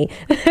attorney.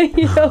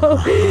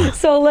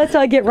 So let's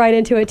get right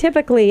into it.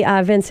 Typically,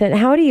 Vincent,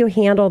 how do you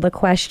handle the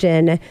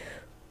question,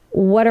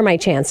 what are my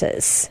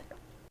chances?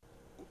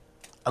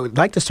 I would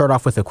like to start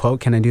off with a quote.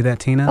 Can I do that,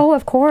 Tina? Oh,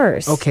 of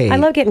course. Okay. I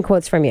love getting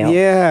quotes from you.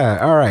 Yeah.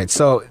 All right.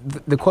 So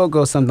the quote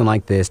goes something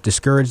like this: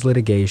 discourage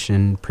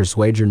litigation,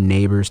 persuade your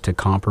neighbors to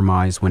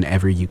compromise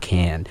whenever you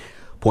can.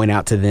 Point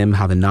out to them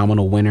how the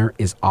nominal winner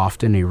is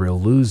often a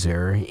real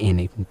loser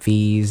in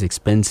fees,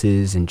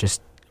 expenses, and just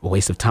a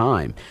waste of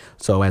time.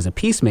 So as a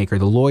peacemaker,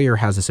 the lawyer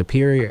has a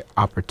superior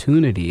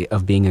opportunity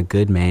of being a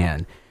good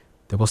man.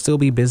 There will still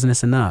be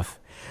business enough.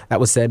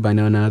 That was said by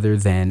none other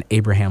than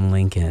Abraham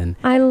Lincoln.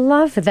 I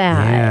love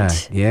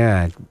that.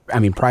 Yeah. I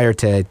mean, prior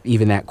to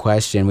even that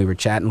question, we were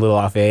chatting a little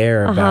off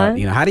air about,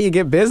 how do you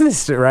get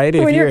business, right?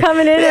 When you're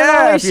coming in and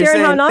always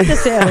sharing how not to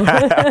sue.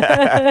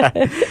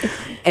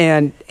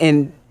 And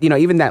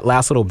even that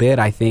last little bit,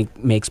 I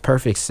think, makes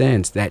perfect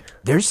sense, that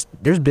there's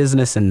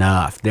business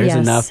enough. There's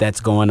enough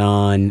that's going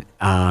on.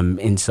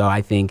 And so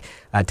I think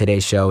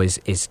today's show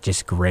is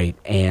just great.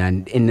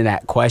 And in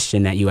that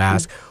question that you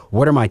ask,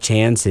 what are my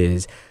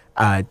chances?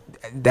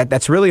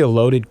 That's really a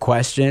loaded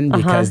question,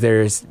 because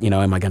there's,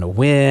 am I going to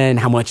win?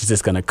 How much is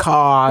this going to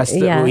cost?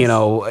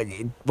 Yes.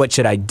 What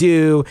should I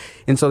do?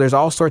 And so there's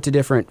all sorts of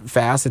different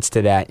facets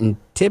to that. And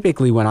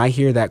typically when I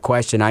hear that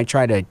question, I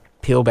try to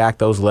peel back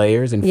those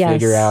layers and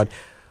figure out,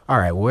 all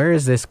right, where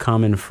is this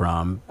coming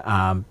from?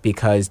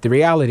 Because the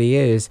reality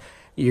is,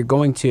 you're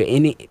going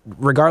to,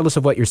 regardless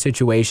of what your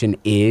situation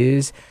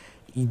is,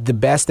 the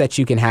best that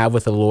you can have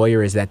with a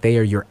lawyer is that they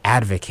are your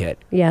advocate.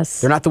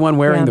 Yes. They're not the one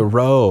wearing the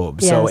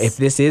robe. Yes. So if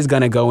this is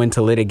going to go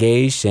into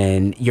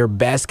litigation, your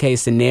best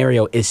case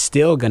scenario is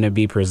still going to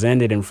be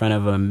presented in front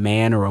of a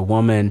man or a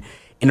woman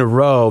in a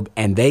robe,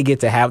 and they get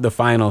to have the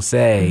final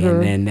say.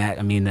 And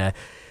then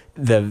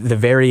the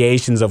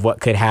variations of what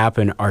could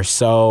happen are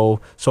so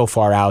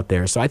far out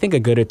there. So I think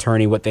a good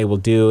attorney, what they will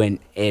do, and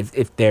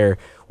if they're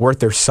worth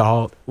their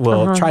salt,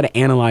 will try to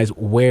analyze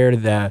where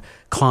the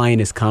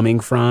client is coming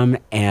from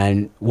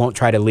and won't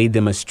try to lead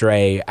them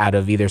astray out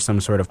of either some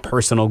sort of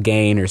personal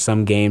gain or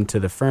some gain to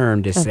the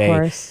firm to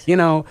say,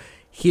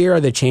 here are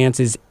the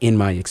chances in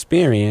my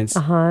experience,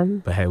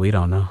 but hey, we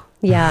don't know.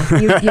 Yeah,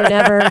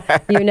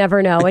 you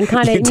never know, and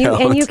kind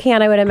of you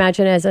can't. I would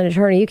imagine as an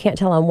attorney, you can't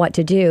tell them what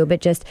to do,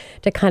 but just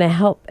to kind of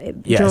help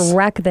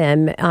direct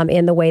them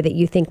in the way that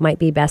you think might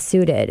be best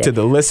suited. To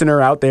the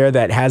listener out there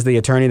that has the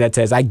attorney that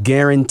says, "I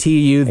guarantee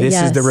you,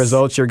 this is the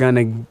results you're going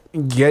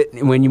to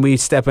get when we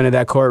step into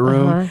that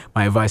courtroom."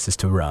 My advice is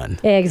to run.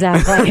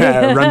 Exactly.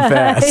 Run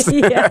fast.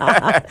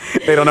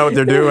 They don't know what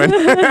they're doing.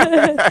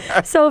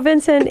 So,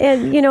 Vincent,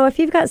 and if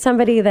you've got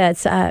somebody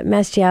that's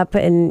messed you up,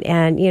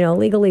 and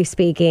legally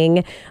speaking.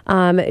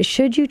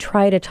 Should you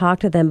try to talk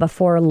to them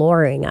before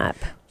lawyering up?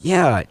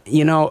 Yeah,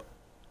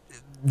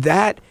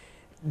 that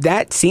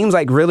seems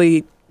like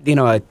really,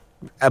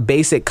 a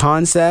basic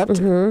concept.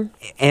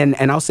 And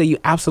I'll say you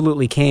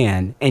absolutely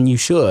can, and you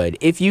should.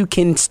 If you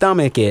can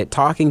stomach it,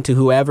 talking to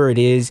whoever it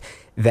is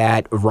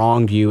that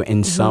wronged you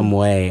in some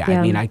way. Yeah.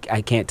 I mean, I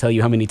can't tell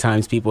you how many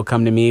times people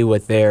come to me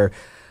with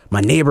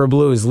my neighbor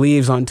blew his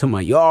leaves onto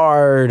my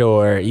yard,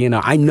 or,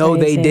 I know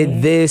Crazy. They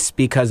did this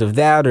because of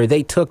that, or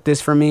they took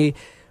this from me.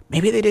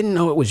 Maybe they didn't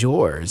know it was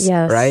yours,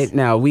 right?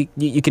 Now,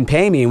 you can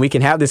pay me and we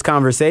can have this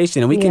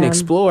conversation and we can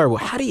explore,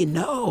 well, how do you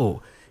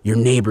know your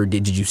neighbor?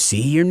 Did you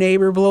see your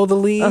neighbor blow the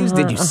leaves?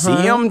 Did you see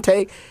him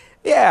take?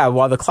 Yeah,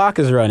 while the clock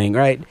is running,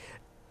 right?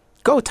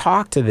 Go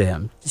talk to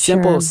them.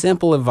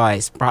 Simple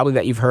advice, probably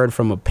that you've heard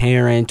from a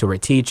parent or a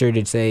teacher,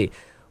 to say,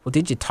 well,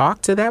 did you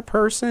talk to that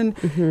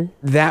person?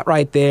 That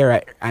right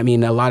there, I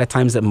mean, a lot of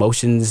times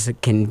emotions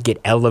can get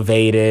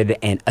elevated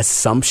and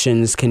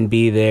assumptions can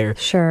be there.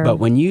 Sure. But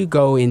when you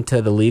go into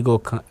the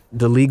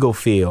legal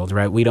field,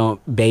 right, we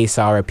don't base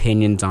our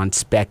opinions on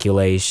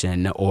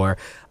speculation or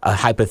a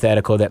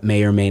hypothetical that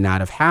may or may not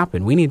have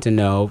happened. We need to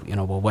know,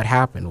 well, what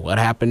happened? What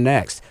happened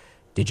next?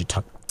 Did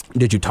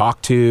you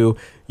talk to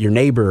your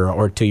neighbor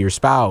or to your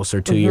spouse or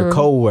to your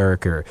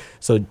coworker?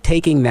 So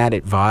taking that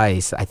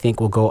advice, I think,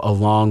 will go a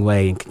long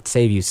way and can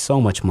save you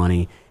so much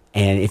money.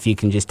 And if you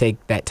can just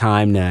take that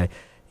time to,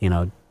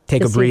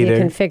 take a breather. You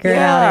can figure it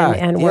out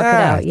and work it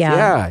out.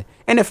 Yeah.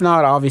 And if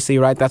not, obviously,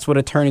 right, that's what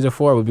attorneys are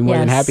for. We'd be more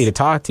than happy to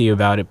talk to you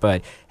about it.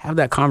 But have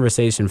that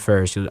conversation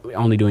first. You're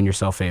only doing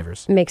yourself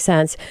favors. Makes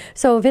sense.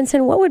 So,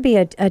 Vincent, what would be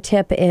a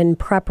tip in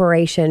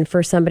preparation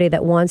for somebody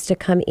that wants to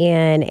come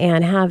in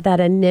and have that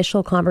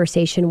initial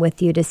conversation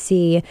with you to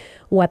see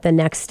what the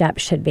next step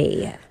should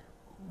be?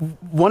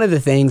 One of the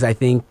things I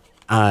think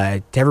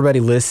to everybody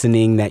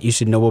listening that you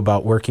should know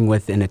about working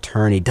with an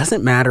attorney,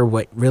 doesn't matter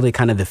what really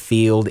kind of the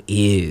field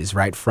is,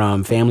 right?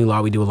 From family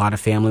law, we do a lot of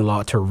family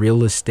law, to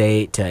real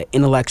estate, to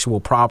intellectual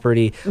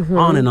property,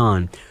 on and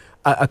on.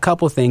 A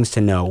couple things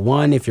to know.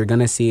 One, if you're going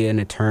to see an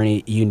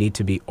attorney, you need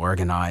to be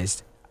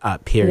organized,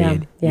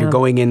 period. Yeah. You're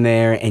going in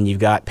there and you've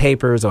got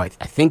papers. I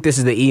think this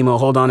is the email.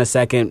 Hold on a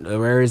second.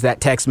 Where is that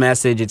text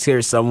message? It's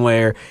here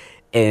somewhere.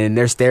 And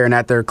they're staring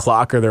at their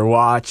clock or their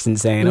watch and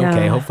saying,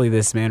 okay, hopefully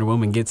this man or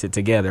woman gets it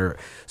together.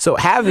 So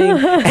having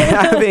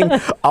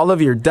all of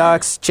your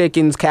ducks,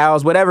 chickens,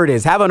 cows, whatever it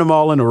is, having them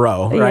all in a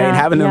row, right? And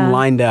having them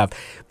lined up.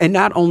 And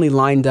not only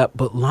lined up,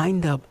 but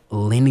lined up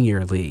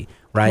linearly,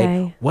 right?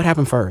 Okay. What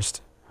happened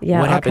first? Yeah,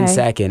 what happened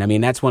second? I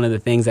mean, that's one of the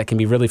things that can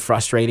be really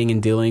frustrating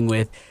in dealing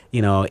with,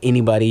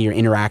 anybody, your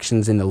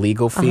interactions in the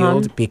legal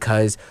field,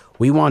 because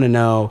we want to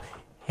know,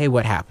 hey,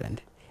 what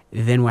happened?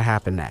 Then what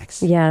happened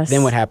next? Yes.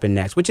 Then what happened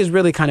next? Which is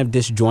really kind of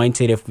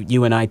disjointed if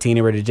you and I,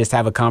 Tina, were to just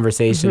have a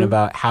conversation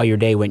about how your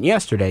day went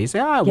yesterday. You say,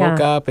 I woke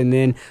up and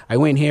then I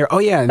went here. Oh,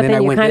 yeah. And but then I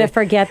went you kind of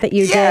forget that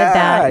you did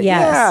that.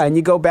 Yes. Yeah. And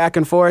you go back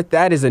and forth.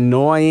 That is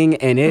annoying,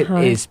 and it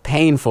is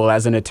painful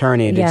as an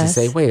attorney to just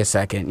say, wait a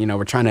second,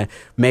 we're trying to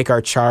make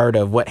our chart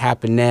of what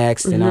happened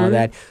next and all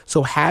that.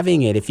 So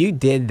having it, if you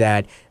did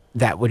that,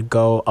 that would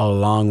go a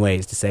long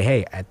ways to say,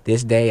 hey, at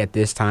this day, at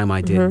this time,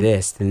 I did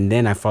this. And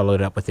then I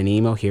followed up with an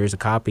email. Here's a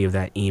copy of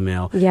that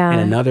email. Yeah.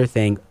 And another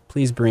thing,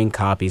 please bring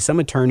copies. Some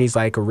attorneys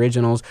like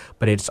originals,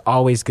 but it's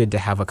always good to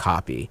have a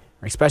copy,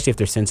 especially if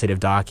they're sensitive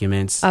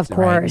documents. Of course.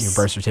 Right? Your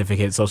birth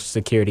certificate, Social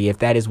Security. If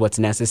that is what's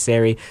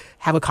necessary,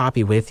 have a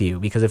copy with you.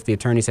 Because if the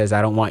attorney says,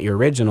 I don't want your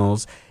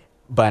originals,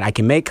 but I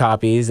can make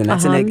copies, and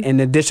that's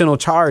an additional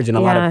charge in a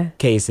lot of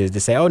cases,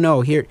 to say, oh,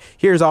 no,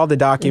 here's all the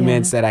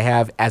documents that I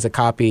have as a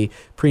copy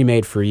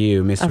pre-made for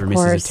you, Mr. or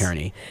Mrs.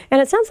 Attorney.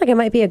 And it sounds like it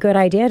might be a good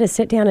idea to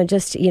sit down and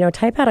just,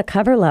 type out a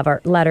cover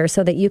letter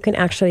so that you can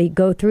actually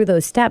go through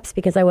those steps,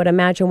 because I would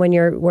imagine when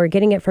we're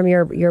getting it from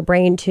your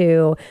brain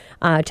to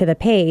the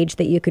page,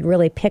 that you could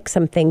really pick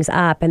some things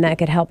up, and that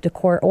could help to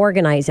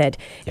organize it.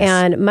 Yes.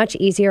 And much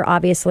easier,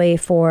 obviously,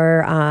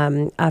 for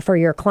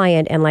your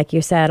client, and like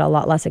you said, a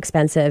lot less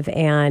expensive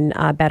and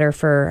better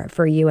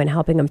for you and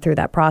helping them through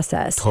that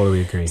process.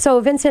 Totally agree. So,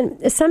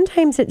 Vincent,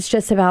 sometimes it's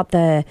just about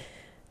the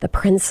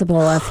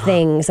principle of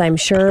things. I'm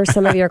sure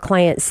some of your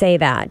clients say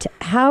that.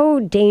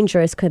 How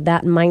dangerous could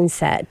that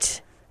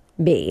mindset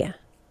be?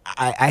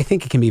 I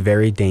think it can be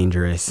very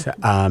dangerous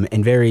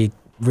and very,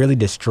 really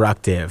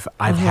destructive.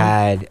 I've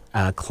had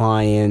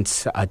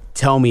clients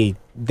tell me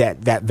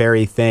that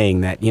very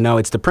thing, that,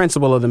 it's the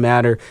principle of the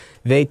matter.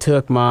 They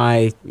took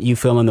my, you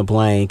fill in the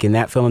blank, and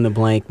that fill in the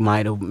blank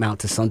might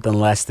amount to something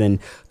less than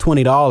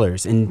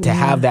 $20. And to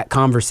have that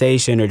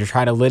conversation or to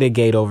try to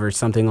litigate over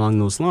something along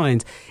those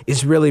lines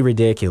is really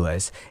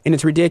ridiculous. And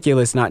it's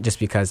ridiculous not just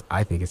because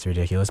I think it's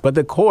ridiculous, but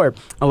the court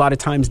a lot of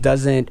times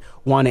doesn't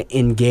want to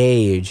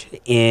engage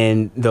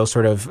in those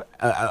sort of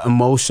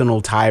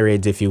emotional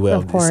tirades, if you will.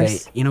 Of course. To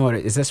say, you know what,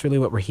 is this really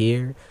what we're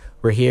here?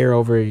 We're here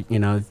over,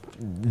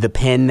 the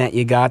pen that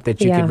you got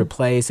that you could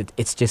replace.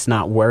 It's just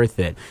not worth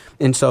it.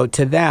 And so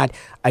to that,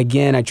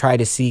 again, I try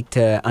to seek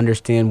to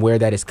understand where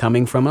that is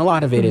coming from. A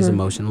lot of it is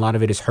emotion. A lot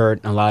of it is hurt.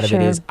 And a lot of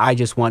it is, I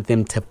just want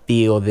them to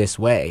feel this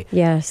way.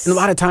 Yes. And a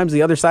lot of times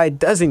the other side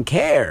doesn't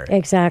care.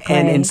 Exactly.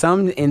 And in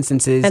some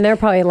instances... And they're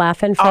probably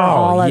laughing for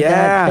all of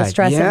the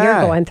stress that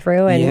you're going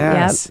through.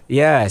 And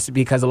Yes,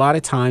 because a lot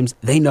of times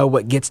they know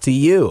what gets to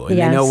you. And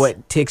they know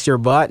what ticks your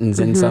buttons.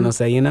 And so they'll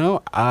say,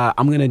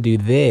 I'm going to do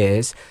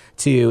this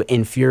to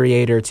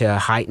infuriate or to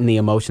heighten the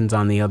emotions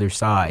on the other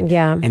side.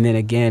 Yeah. And then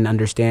again,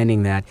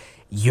 understanding that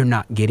you're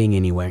not getting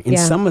anywhere. And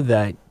some of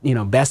the,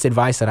 best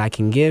advice that I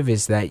can give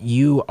is that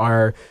you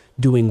are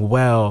doing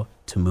well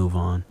to move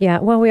on. Yeah.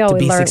 Well, we all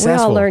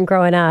learn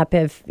growing up,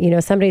 if,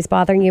 somebody's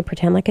bothering you,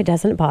 pretend like it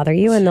doesn't bother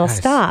you and they'll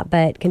stop,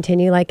 but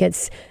continue like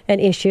it's an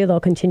issue. They'll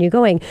continue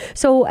going.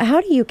 So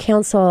how do you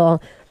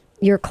counsel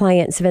your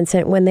clients,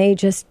 Vincent, when they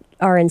just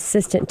are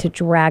insistent to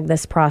drag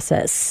this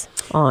process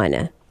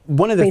on?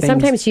 One of the things,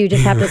 sometimes you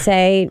just have to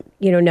say,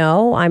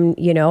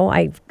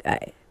 no,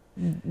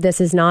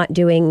 this is not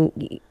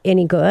doing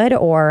any good,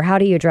 or how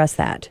do you address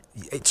that?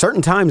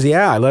 Certain times,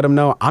 I let them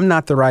know I'm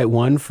not the right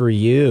one for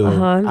you.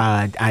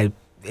 That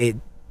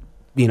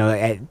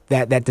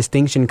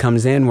distinction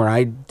comes in where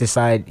I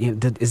decide,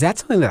 is that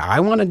something that I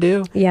want to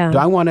do? Yeah. Do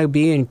I want to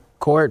be in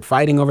court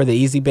fighting over the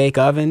Easy Bake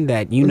Oven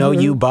that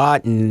you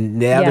bought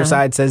and the other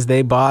side says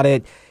they bought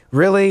it?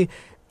 Really?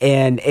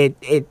 And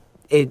it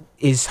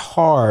is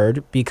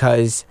hard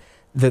because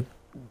the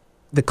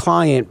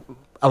client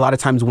a lot of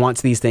times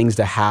wants these things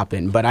to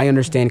happen, but I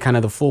understand kind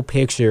of the full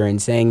picture and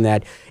saying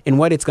that in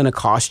what it's going to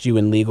cost you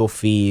in legal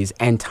fees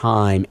and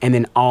time, and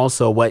then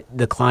also what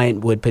the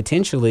client could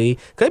potentially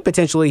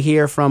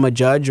hear from a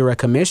judge or a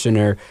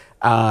commissioner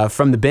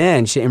from the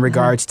bench in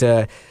regards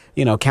to,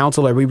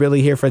 counsel, are we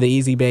really here for the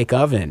Easy Bake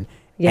Oven?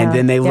 Yeah, and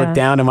then they look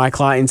down at my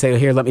client and say,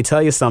 here, let me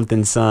tell you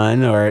something,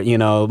 son, or,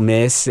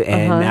 miss.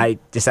 And I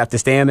just have to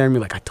stand there and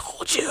be like, I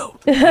told you.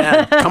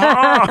 Yeah, come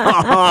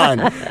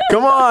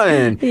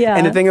on. Yeah.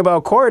 And the thing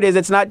about court is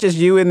it's not just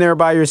you in there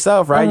by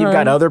yourself, right? You've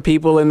got other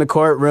people in the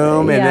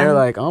courtroom and they're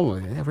like, oh,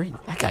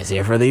 that guy's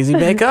here for the Easy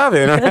Bake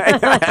Oven.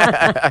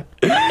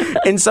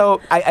 And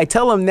so I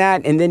tell them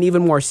that. And then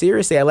even more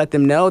seriously, I let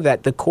them know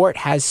that the court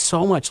has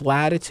so much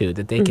latitude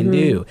that they can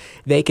do.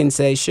 They can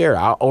say, sure,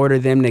 I'll order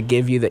them to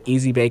give you the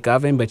Easy Bake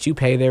Oven, but you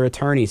pay their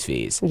attorney's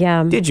fees.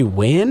 Yeah. Did you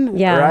win?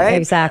 Yeah, right?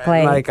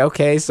 Exactly. Like,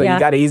 okay, so you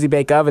got an Easy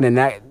Bake Oven, and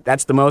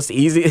that's the most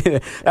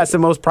that's the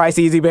most pricey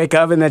Easy Bake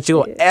Oven that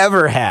you'll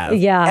ever have.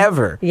 Yeah.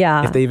 Ever.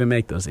 Yeah. If they even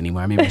make those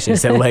anymore. Maybe I should have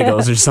said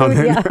Legos or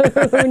something.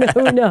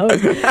 Who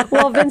knows?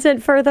 Well,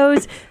 Vincent, for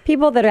those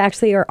people that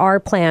actually are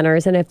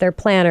planners, and if they're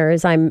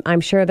planners,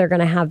 I'm sure they're going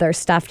to have their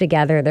stuff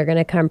together. They're going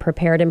to come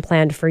prepared and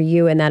planned for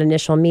you in that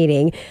initial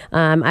meeting.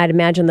 I'd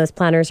imagine those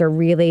planners are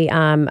really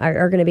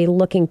are going to be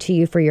looking to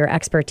you for your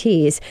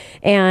expertise.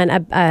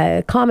 And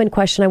a common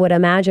question I would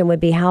imagine would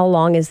be, how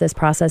long is this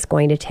process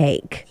going to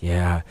take?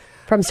 Yeah.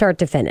 From start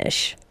to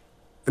finish?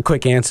 A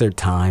quick answer,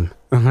 time.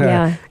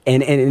 Yeah.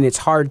 And it's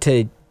hard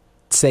to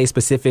say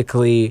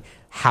specifically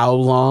how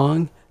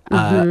long.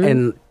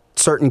 In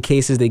certain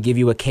cases, they give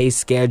you a case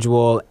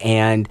schedule,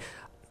 and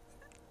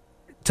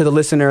to the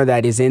listener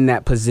that is in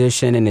that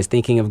position and is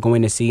thinking of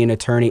going to see an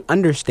attorney,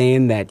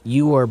 understand that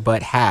you are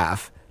but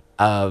half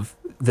of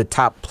the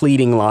top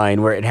pleading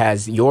line where it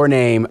has your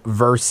name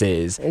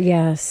versus.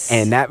 Yes.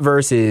 And that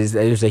versus,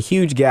 there's a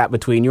huge gap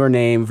between your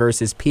name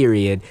versus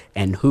period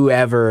and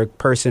whoever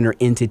person or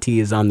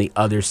entity is on the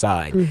other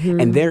side.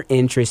 And their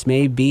interest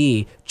may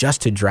be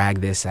just to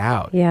drag this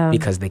out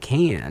because they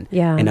can.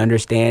 Yeah. And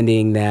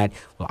understanding that,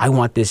 well, I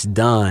want this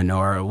done,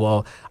 or,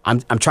 well,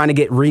 I'm trying to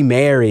get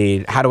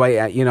remarried. How do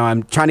I,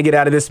 I'm trying to get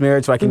out of this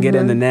marriage so I can get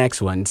in the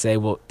next one. Say,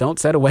 well, don't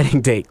set a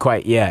wedding date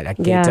quite yet. I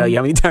can't tell you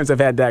how many times I've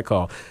had that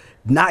call.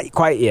 Not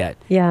quite yet.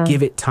 Yeah.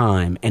 Give it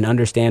time and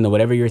understand that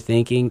whatever you're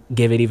thinking,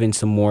 give it even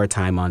some more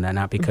time on that.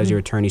 Not because your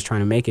attorney's trying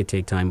to make it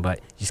take time, but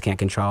you just can't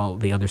control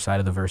the other side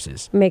of the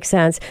verses. Makes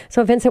sense.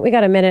 So, Vincent, we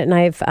got a minute,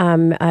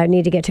 and I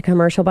need to get to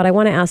commercial, but I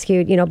want to ask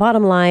you,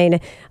 bottom line,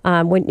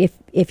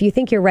 if you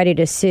think you're ready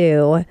to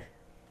sue,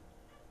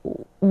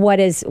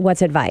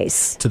 what's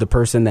advice to the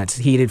person that's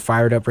heated,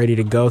 fired up, ready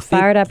to go?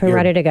 Fired up and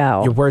ready to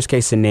go. Your worst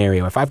case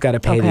scenario. If I've got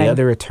to pay the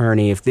other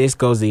attorney, if this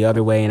goes the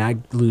other way and I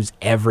lose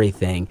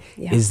everything,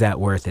 is that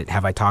worth it?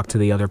 Have I talked to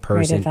the other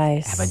person?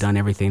 Have I done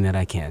everything that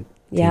I can?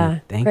 Yeah,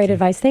 Thank great you.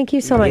 advice. Thank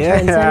you so much,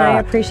 Vincent. I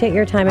appreciate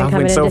your time and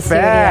coming into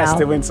studio.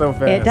 It went so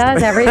fast. It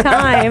does every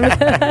time.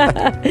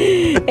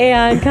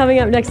 And coming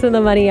up next in the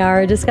Money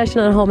Hour, a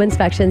discussion on home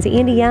inspections.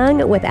 Andy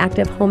Young with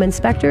Active Home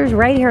Inspectors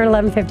right here at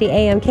 11:50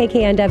 a.m.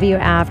 KKNW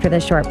after the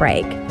short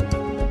break.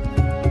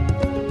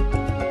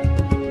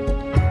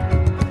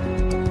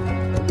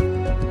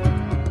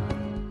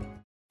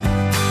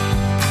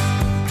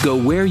 Go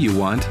where you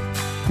want,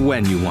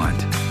 when you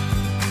want.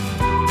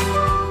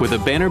 With a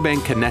Banner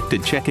Bank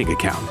connected checking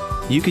account,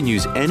 you can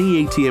use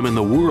any ATM in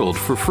the world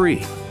for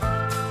free.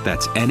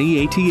 That's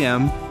any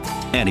ATM,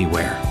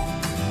 anywhere.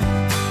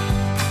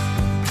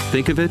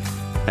 Think of it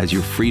as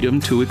your freedom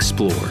to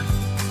explore.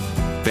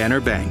 Banner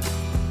Bank.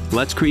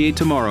 Let's create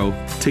tomorrow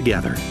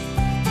together.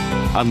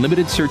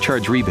 Unlimited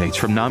surcharge rebates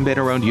from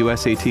non-banner-owned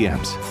U.S.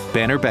 ATMs.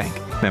 Banner Bank.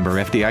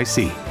 Member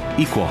FDIC.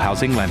 Equal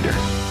housing lender.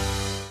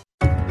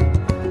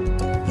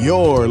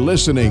 You're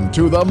listening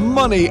to The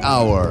Money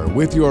Hour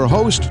with your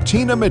host,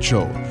 Tina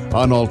Mitchell,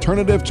 on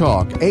Alternative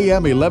Talk,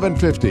 AM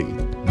 1150.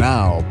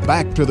 Now,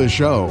 back to the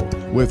show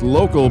with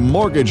local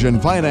mortgage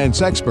and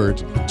finance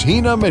expert,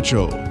 Tina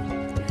Mitchell.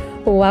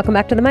 Welcome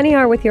back to the Money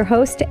Hour with your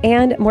host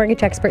and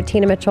mortgage expert,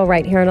 Tina Mitchell,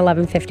 right here on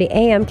 1150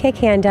 AM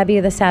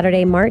KKNW, the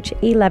Saturday, March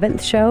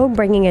 11th show,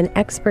 bringing in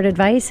expert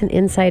advice and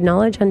inside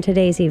knowledge on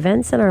today's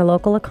events in our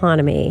local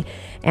economy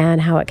and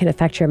how it can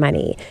affect your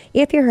money.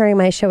 If you're hearing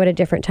my show at a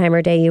different time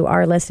or day, you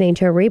are listening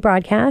to a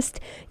rebroadcast.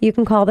 You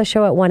can call the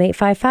show at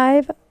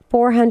 1-855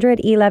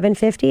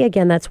 400-1150.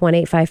 Again, that's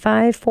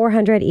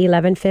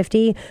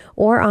 1-855-400-1150,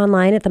 or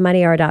online at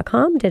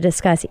themoneyhour.com to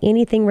discuss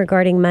anything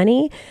regarding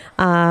money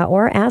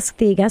or ask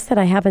the guest that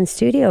I have in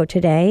studio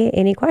today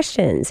any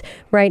questions.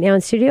 Right now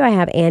in studio, I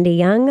have Andy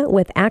Young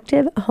with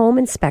Active Home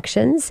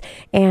Inspections,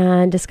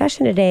 and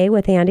discussion today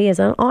with Andy is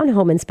on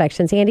home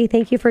inspections. Andy,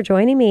 thank you for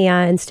joining me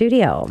in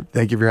studio.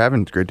 Thank you for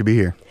having me. It's great to be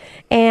here.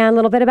 And a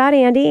little bit about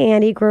Andy.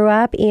 Andy grew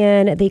up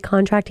in the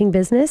contracting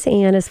business,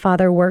 and his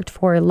father worked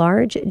for a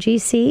large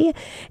GC.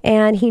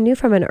 And he knew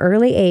from an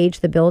early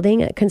age the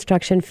building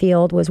construction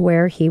field was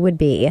where he would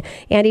be.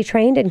 Andy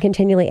trained and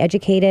continually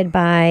educated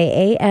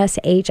by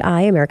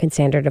ASHI, American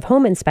Standard of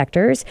Home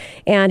Inspectors,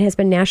 and has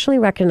been nationally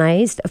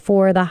recognized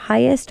for the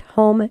highest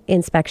home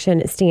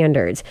inspection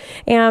standards.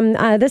 And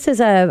this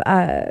is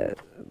a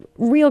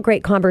real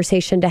great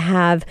conversation to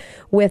have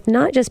with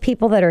not just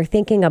people that are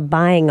thinking of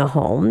buying a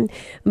home,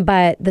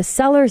 but the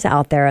sellers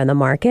out there in the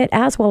market,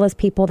 as well as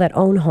people that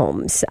own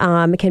homes,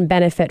 can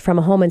benefit from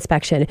a home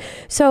inspection.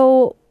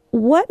 So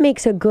what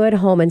makes a good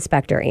home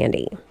inspector,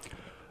 Andy?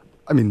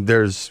 I mean,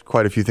 there's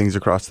quite a few things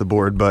across the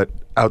board, but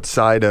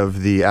outside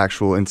of the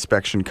actual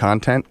inspection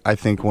content, I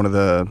think one of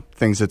the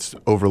things that's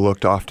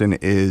overlooked often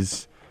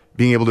is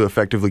being able to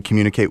effectively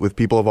communicate with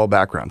people of all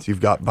backgrounds. You've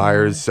got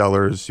buyers,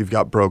 sellers, you've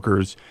got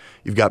brokers,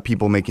 you've got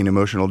people making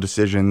emotional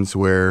decisions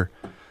where,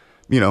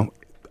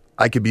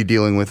 I could be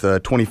dealing with a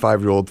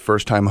 25-year-old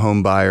first-time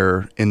home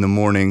buyer in the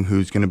morning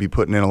who's going to be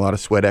putting in a lot of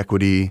sweat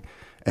equity,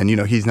 and,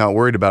 he's not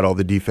worried about all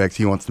the defects.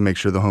 He wants to make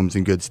sure the home's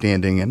in good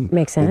standing and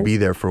will be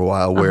there for a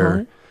while,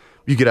 where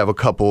you could have a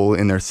couple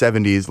in their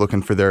 70s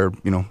looking for their,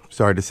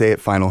 sorry to say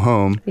it, final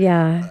home.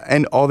 Yeah.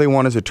 And all they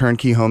want is a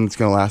turnkey home that's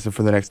going to last them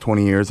for the next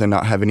 20 years and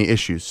not have any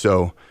issues.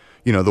 So,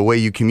 the way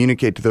you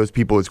communicate to those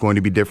people is going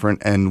to be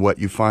different, and what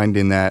you find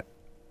in that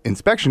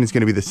inspection is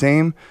going to be the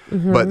same,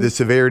 but the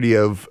severity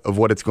of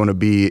what it's going to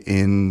be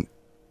in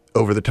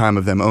over the time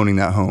of them owning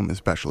that home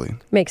especially.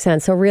 Makes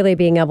sense. So really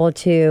being able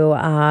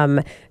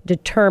to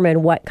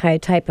determine what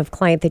type of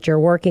client that you're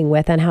working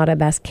with and how to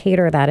best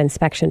cater that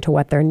inspection to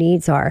what their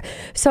needs are.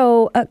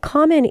 So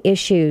common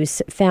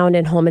issues found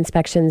in home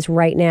inspections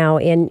right now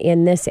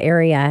in this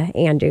area,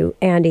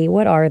 Andy,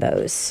 what are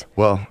those?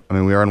 Well,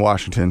 we are in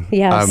Washington.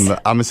 Yes. I'm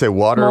going to say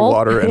water, Mold?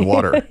 water, and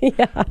water.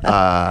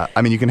 Yeah.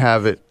 You can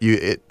have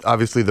it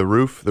obviously the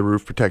roof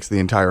protects the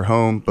entire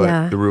home,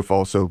 but the roof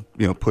also,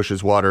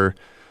 pushes water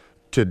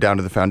down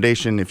to the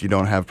foundation. If you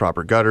don't have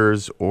proper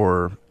gutters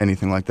or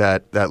anything like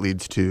that, that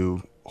leads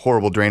to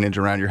horrible drainage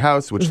around your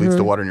house, which leads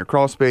to water in your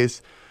crawl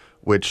space,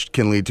 which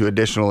can lead to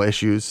additional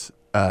issues.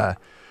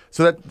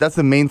 So that's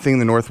the main thing in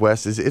the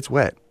Northwest is it's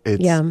wet.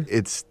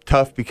 It's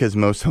tough because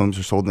most homes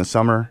are sold in the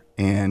summer,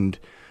 and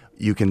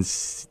you can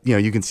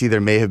see there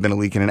may have been a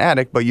leak in an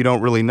attic, but you don't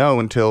really know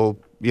until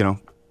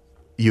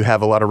you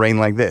have a lot of rain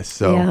like this.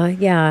 So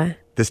yeah.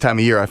 This time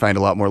of year, I find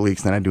a lot more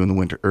leaks than I do in the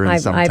winter or in the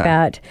summertime. I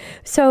bet.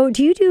 So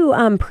do you do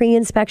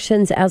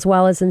pre-inspections as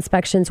well as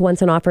inspections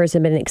once an offer has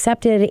been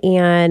accepted?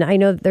 And I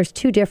know there's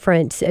two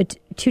different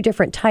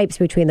types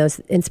between those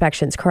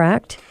inspections,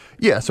 correct?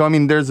 Yeah. So,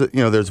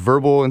 there's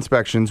verbal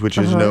inspections, which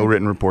is no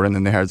written report. And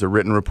then there's a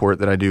written report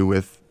that I do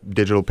with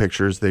digital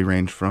pictures. They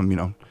range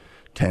from,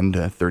 10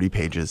 to 30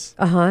 pages.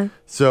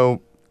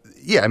 So,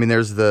 yeah,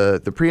 there's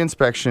the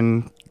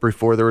pre-inspection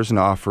before there was an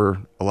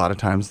offer. A lot of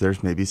times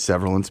there's maybe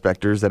several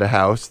inspectors at a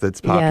house that's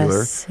popular.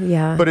 Yes,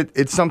 yeah. But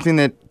it's something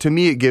that, to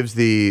me, it gives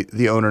the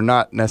owner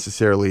not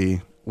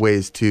necessarily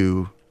ways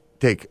to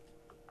take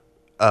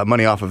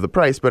money off of the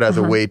price, but as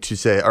a way to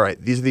say, all right,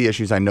 these are the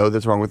issues I know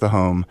that's wrong with the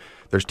home.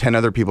 There's 10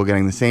 other people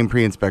getting the same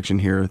pre-inspection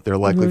here. They're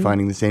likely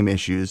finding the same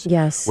issues.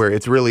 Yes. Where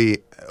it's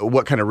really,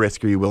 what kind of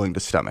risk are you willing to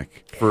stomach?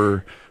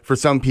 For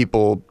some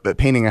people,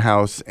 painting a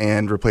house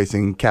and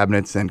replacing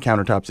cabinets and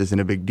countertops isn't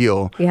a big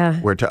deal. Yeah.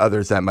 Where to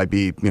others, that might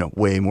be,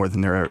 way more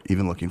than they're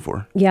even looking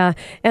for. Yeah.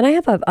 And I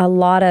have a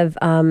lot of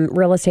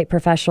real estate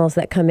professionals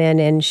that come in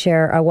and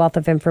share a wealth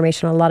of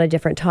information on a lot of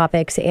different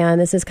topics. And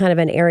this is kind of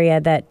an area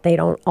that they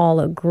don't all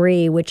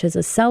agree, which is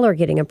a seller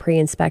getting a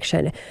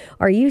pre-inspection.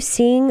 Are you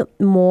seeing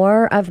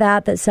more of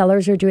that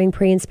sellers are doing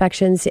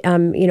pre-inspections,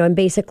 and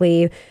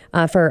basically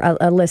for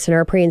a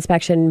listener,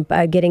 pre-inspection,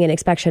 getting an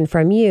inspection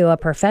from you, a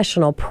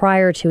professional,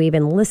 prior to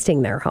even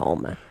listing their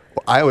home? Well,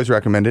 I always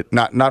recommend it,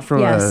 not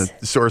from a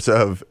source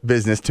of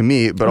business to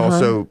me, but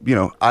also,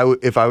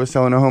 if I was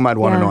selling a home, I'd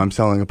want to know I'm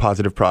selling a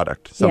positive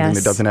product, something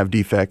that doesn't have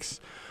defects.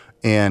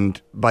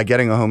 And by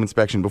getting a home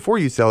inspection before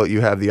you sell it, you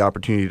have the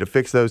opportunity to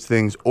fix those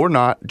things or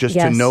not, just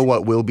to know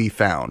what will be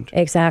found.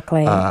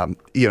 Exactly.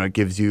 It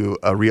gives you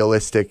a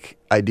realistic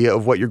idea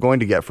of what you're going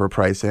to get for a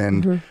price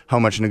and how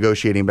much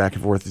negotiating back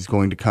and forth is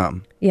going to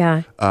come.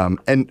 Yeah.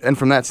 And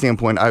from that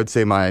standpoint, I would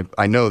say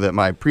I know that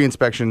my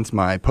pre-inspections,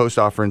 my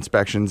post-offer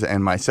inspections,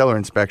 and my seller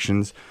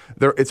inspections,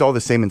 it's all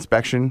the same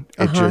inspection.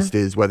 It just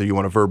is whether you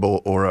want a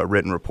verbal or a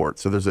written report.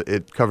 So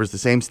it covers the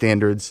same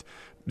standards,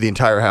 the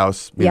entire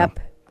house. Yep.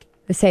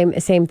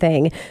 Same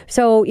thing.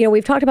 So,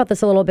 we've talked about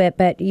this a little bit,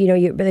 but,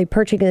 you're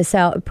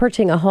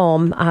purchasing a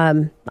home.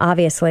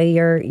 Obviously,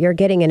 you're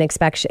getting an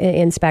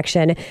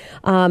inspection.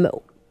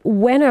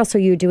 When else are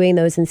you doing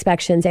those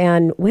inspections,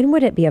 and when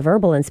would it be a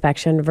verbal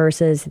inspection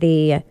versus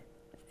the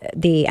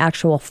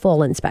actual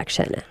full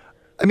inspection?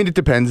 I mean, it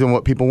depends on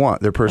what people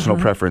want, their personal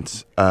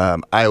preference. I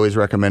always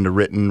recommend a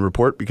written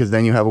report because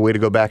then you have a way to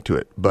go back to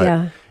it.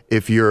 But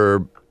if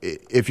you're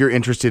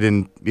interested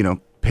in,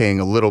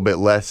 paying a little bit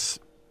less,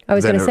 I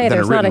was going to say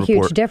there's not a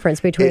huge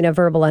difference between a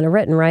verbal and a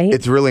written, right?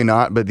 It's really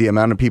not, but the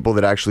amount of people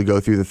that actually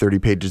go through the 30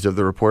 pages of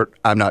the report,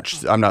 I'm not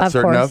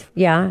certain of.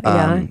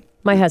 Yeah.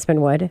 My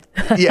husband would.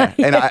 Yeah,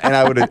 and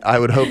I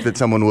would hope that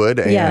someone would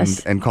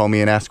and call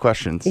me and ask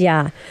questions.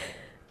 Yeah.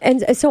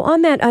 And so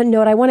on that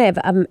note, I want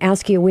to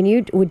ask you, when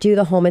you would do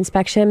the home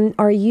inspection,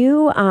 are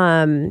you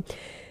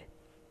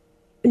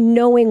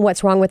knowing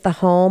what's wrong with the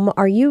home,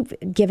 are you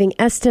giving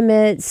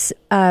estimates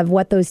of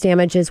what those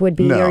damages would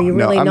be? No, or are you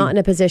really I'm not in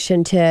a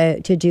position to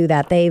do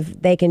that?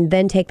 They can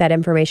then take that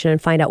information and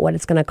find out what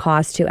it's going to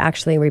cost to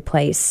actually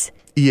replace.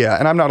 Yeah,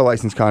 and I'm not a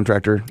licensed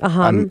contractor.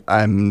 I'm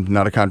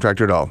not a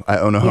contractor at all. I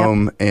own a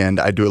home and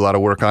I do a lot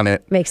of work on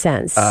it. Makes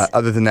sense.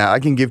 Other than that, I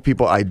can give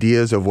people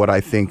ideas of what I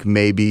think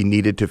may be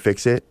needed to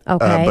fix it.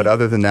 Okay. But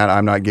other than that,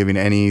 I'm not giving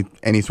any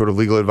sort of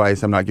legal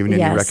advice. I'm not giving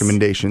any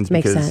recommendations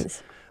because Makes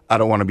sense. I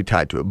don't want to be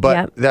tied to it.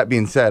 But that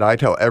being said, I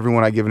tell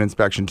everyone I give an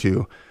inspection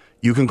to,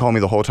 you can call me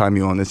the whole time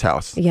you own this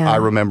house. Yeah. I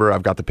remember,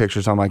 I've got the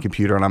pictures on my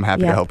computer, and I'm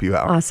happy to help you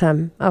out.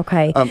 Awesome.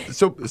 Okay.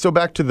 So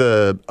back to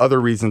the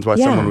other reasons why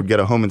someone would get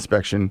a home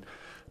inspection.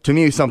 To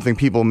me, something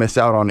people miss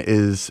out on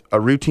is a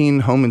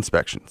routine home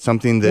inspection.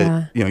 Something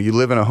that, you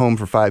live in a home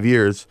for 5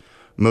 years.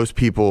 Most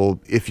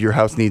people, if your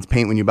house needs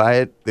paint when you buy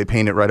it, they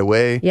paint it right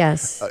away.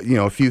 Yes.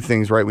 A few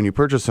things right when you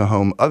purchase a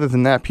home. Other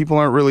than that, people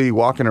aren't really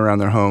walking around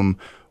their home.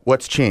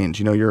 What's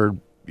changed?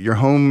 Your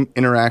home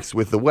interacts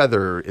with the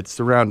weather, its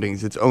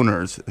surroundings, its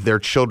owners, their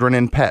children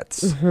and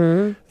pets.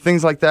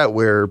 Things like that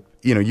where,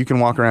 you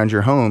can walk around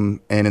your home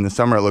and in the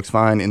summer it looks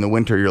fine. In the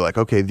winter, you're like,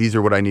 okay, these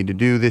are what I need to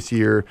do this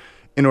year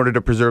in order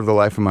to preserve the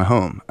life of my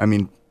home. I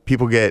mean,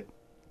 you get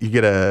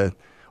a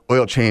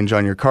oil change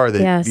on your car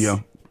that,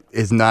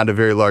 is not a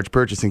very large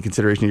purchase in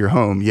consideration of your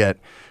home, yet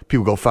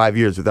people go 5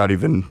 years without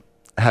even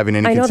having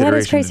any consideration. I know, that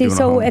is crazy.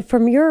 So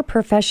from your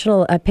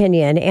professional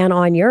opinion and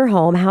on your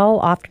home, how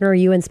often are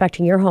you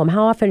inspecting your home?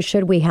 How often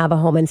should we have a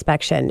home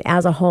inspection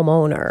as a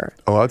homeowner?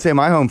 Oh, I would say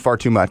my home far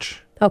too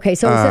much. Okay,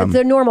 so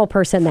the normal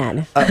person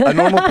then. A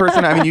normal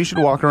person, I mean, you should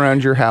walk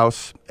around your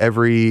house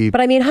every... But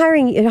I mean,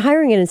 hiring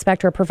an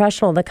inspector, a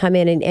professional to come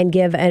in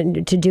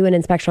and to do an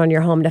inspection on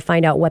your home to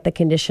find out what the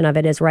condition of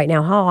it is right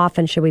now. How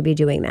often should we be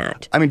doing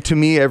that? I mean, to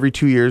me, every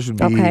 2 years would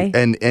be... Okay.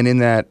 And in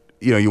that...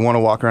 you want to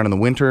walk around in the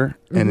winter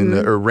and in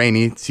the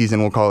rainy season,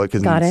 we'll call it,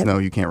 because in the snow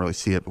you can't really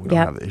see it, but we don't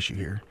have the issue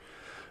here.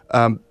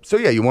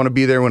 You want to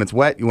be there when it's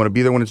wet, you want to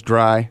be there when it's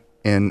dry,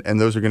 and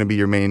those are going to be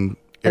your main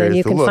areas and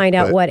you to can look, find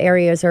out what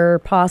areas are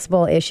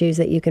possible issues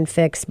that you can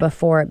fix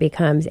before it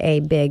becomes a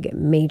big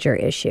major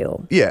issue.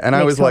 Yeah, and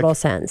Makes total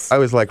sense. I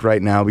was like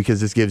right now,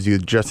 because this gives you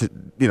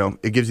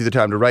it gives you the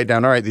time to write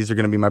down, all right, these are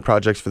going to be my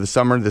projects for the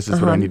summer, this is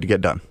what I need to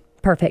get done.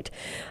 Perfect.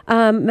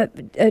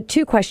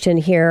 Two question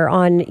here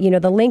on,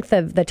 the length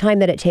of the time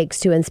that it takes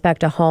to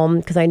inspect a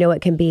home, because I know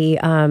it can be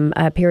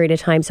a period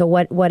of time. So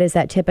what is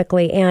that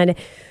typically? And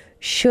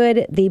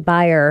should the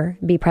buyer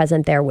be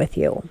present there with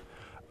you?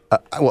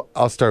 Well,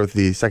 I'll start with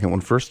the second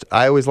one first.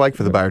 I always like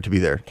for the buyer to be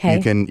there. Okay.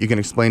 You can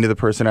explain to the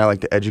person. I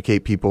like to educate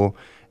people,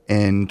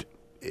 and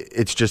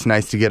it's just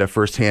nice to get a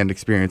firsthand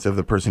experience of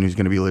the person who's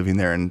going to be living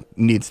there and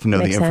needs to know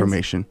the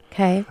information.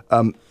 Okay.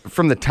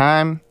 From the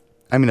time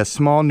I mean, a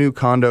small new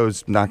condo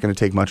is not going to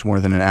take much more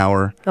than an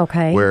hour.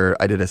 Okay. Where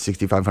I did a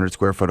 6,500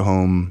 square foot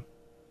home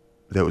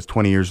that was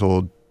 20 years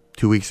old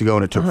 2 weeks ago,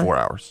 and it took 4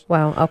 hours.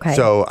 Wow. Okay.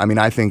 So, I mean,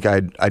 I think I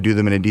do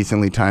them in a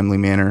decently timely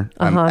manner.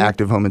 I'm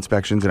active home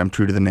inspections, and I'm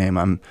true to the name.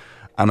 I'm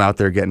out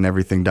there getting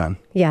everything done.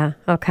 Yeah.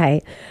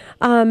 Okay.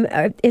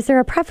 Is there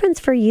a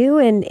preference for you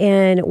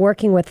in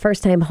working with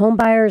first-time home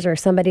buyers or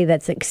somebody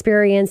that's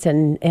experienced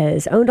and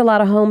has owned a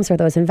lot of homes, or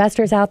those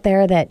investors out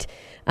there that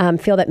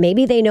feel that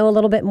maybe they know a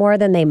little bit more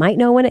than they might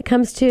know when it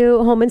comes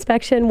to home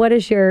inspection? What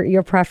is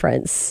your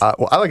preference?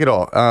 Well, I like it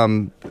all.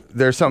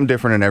 There's something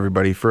different in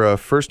everybody. For a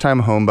first-time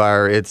home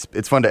buyer,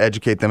 it's fun to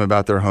educate them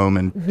about their home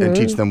and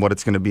teach them what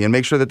it's going to be and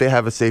make sure that they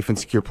have a safe and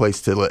secure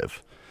place to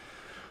live.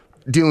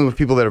 Dealing with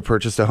people that have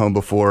purchased a home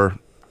before,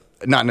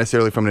 not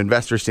necessarily from an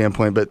investor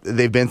standpoint, but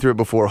they've been through it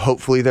before.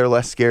 Hopefully they're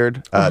less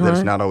scared.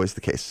 That's not always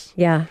the case.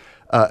 Yeah.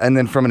 And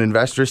then from an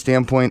investor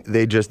standpoint,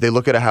 they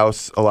look at a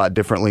house a lot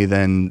differently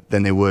than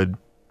they would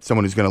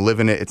someone who's going to live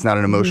in it. It's not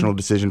an emotional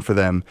decision for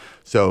them.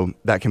 So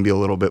that can be a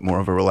little bit more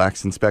of a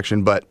relaxed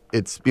inspection, but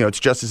it's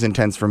just as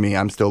intense for me.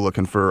 I'm still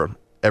looking for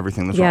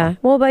everything that's wrong.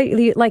 Well, but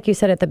like you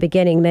said at the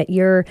beginning, that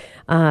you're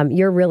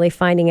really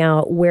finding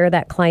out where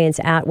that client's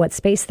at, what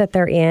space that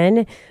they're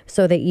in,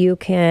 so that you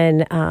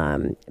can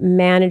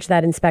manage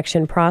that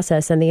inspection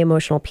process and the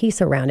emotional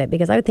piece around it.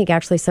 Because I would think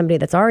actually somebody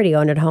that's already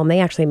owned a home, they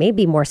actually may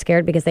be more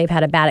scared because they've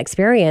had a bad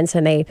experience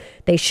and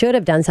they should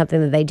have done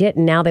something that they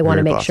didn't. Now they want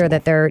to make sure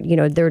that they're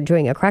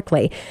doing it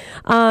correctly.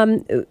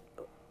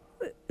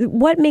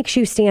 What makes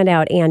you stand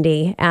out,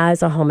 Andy,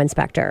 as a home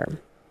inspector?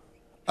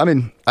 I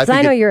mean,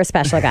 I know you're a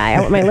special guy. I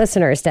want my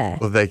listeners to.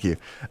 Well, thank you.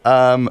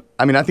 I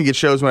mean, I think it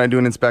shows when I do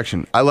an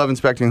inspection. I love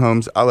inspecting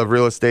homes. I love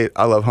real estate.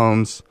 I love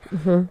homes.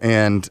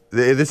 And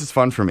this is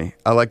fun for me.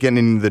 I like getting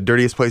in the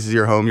dirtiest places of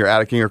your home, your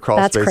attic and your crawl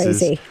spaces.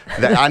 That's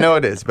crazy. I know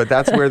it is, but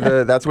that's where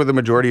the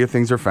majority of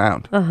things are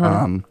found.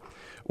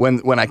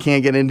 When I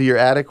can't get into your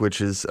attic, which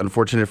is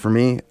unfortunate for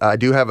me, I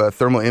do have a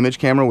thermal image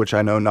camera, which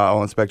I know not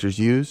all inspectors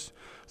use,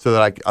 so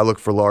that I look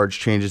for large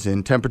changes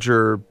in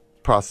temperature,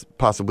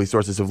 possibly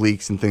sources of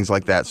leaks and things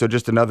like that. So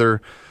just another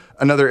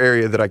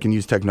area that I can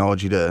use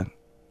technology to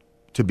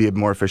be a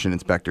more efficient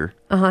inspector.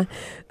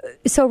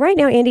 So right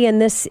now, Andy, in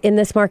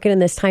this market, in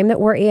this time that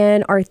we're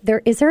in,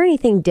 is there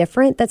anything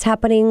different that's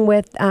happening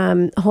with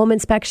home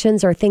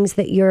inspections, or things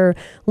that you're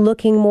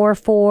looking more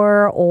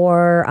for,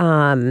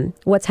 or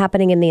what's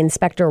happening in the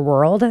inspector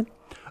world?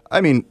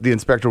 I mean, the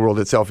inspector world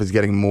itself is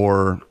getting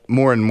more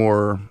and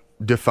more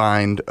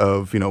defined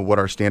of what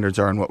our standards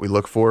are and what we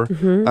look for.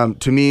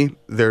 To me,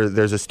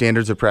 there's a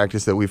standards of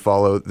practice that we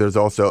follow. There's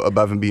also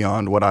above and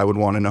beyond what I would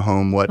want in a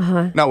home,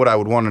 not what I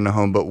would want in a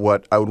home, but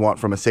what I would want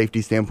from a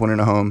safety standpoint in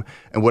a home,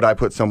 and would I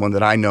put someone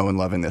that I know and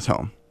love in this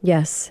home.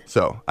 Yes.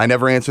 So I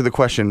never answer the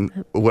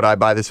question, would I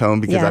buy this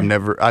home? Because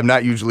I'm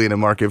not usually in a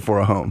market for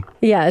a home.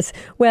 Yes.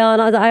 Well,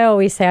 and I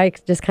always say, I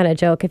just kind of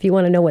joke, if you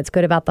want to know what's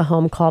good about the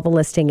home, call the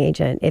listing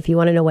agent. If you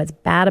want to know what's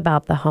bad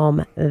about the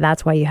home,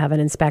 that's why you have an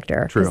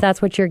inspector. True. Because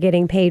that's what you're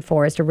getting paid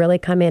for, is to really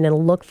come in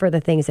and look for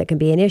the things that can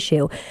be an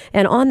issue.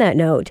 And on that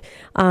note,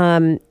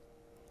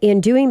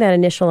 in doing that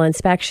initial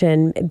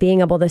inspection,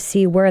 being able to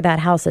see where that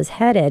house is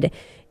headed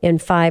in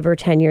 5 or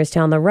 10 years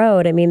down the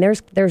road, I mean,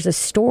 there's a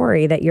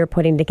story that you're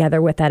putting together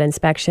with that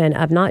inspection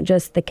of not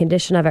just the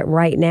condition of it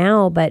right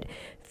now, but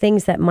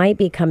things that might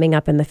be coming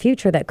up in the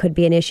future that could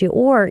be an issue,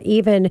 or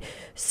even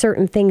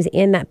certain things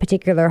in that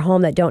particular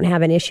home that don't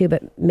have an issue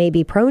but may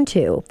be prone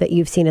to, that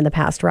you've seen in the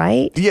past,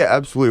 right? Yeah,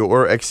 absolutely.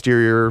 Or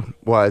exterior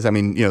wise, I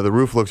mean, the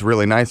roof looks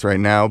really nice right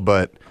now,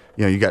 but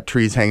you got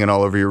trees hanging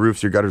all over your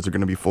roofs. Your gutters are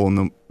going to be full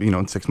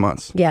in 6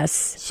 months. Yes.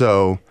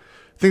 So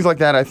things like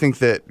that, I think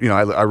that,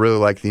 I really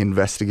like the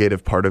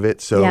investigative part of it.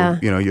 So,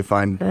 you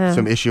find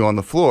some issue on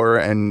the floor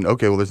and,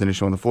 okay, well, there's an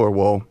issue on the floor.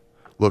 Well,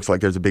 looks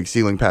like there's a big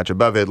ceiling patch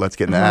above it. Let's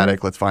get in the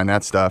attic. Let's find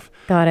that stuff.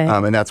 Got it.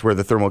 And that's where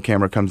the thermal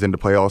camera comes into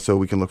play also.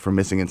 We can look for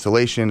missing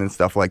insulation and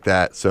stuff like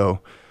that.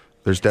 So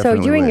there's definitely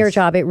So doing ways. your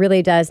job, it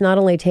really does not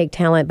only take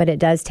talent, but it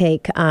does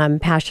take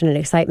passion and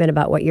excitement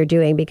about what you're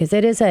doing, because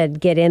it is a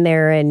get in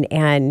there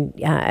and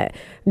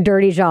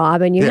dirty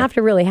job, and you have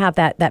to really have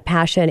that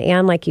passion,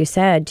 and like you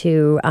said,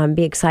 to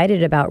be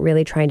excited about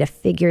really trying to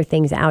figure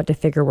things out, to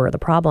figure where the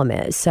problem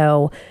is.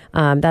 So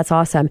that's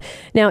awesome.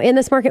 Now, in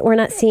this market, we're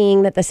not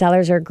seeing that the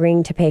sellers are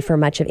agreeing to pay for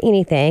much of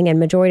anything, and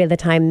majority of the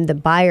time, the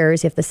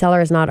buyers, if the seller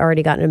has not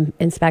already gotten an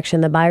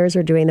inspection, the buyers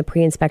are doing the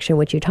pre-inspection,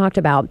 which you talked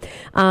about.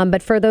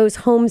 But for those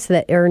homes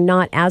that are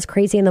not as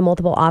crazy in the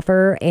multiple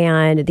offer,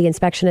 and the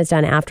inspection is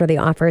done after the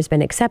offer has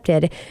been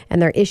accepted,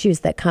 and there are issues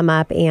that come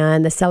up,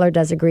 and the seller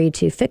does agree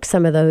to fix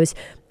some of those,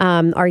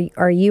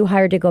 are you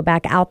hired to go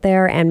back out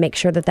there and make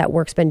sure that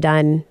work's been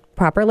done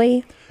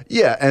properly?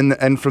 Yeah,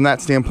 and from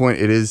that standpoint,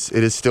 it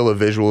is still a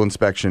visual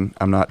inspection.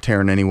 I'm not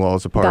tearing any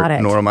walls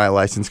apart, nor am I a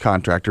licensed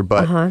contractor.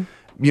 But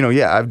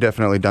I've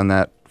definitely done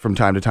that from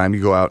time to time.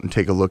 You go out and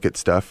take a look at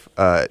stuff.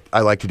 I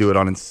like to do it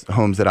on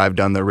homes that I've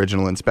done the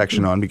original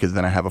inspection on, because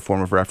then I have a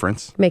form of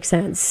reference. Makes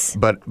sense.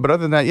 But other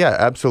than that, yeah,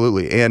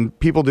 absolutely. And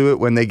people do it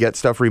when they get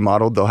stuff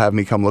remodeled. They'll have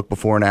me come look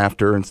before and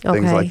after and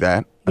things like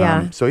that.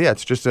 Yeah. So yeah,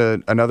 it's just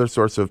another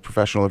source of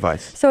professional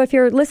advice. So if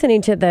you're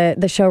listening to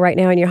the show right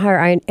now and you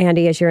hire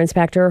Andy as your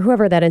inspector, or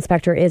whoever that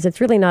inspector is, it's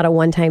really not a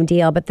one-time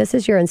deal, but this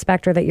is your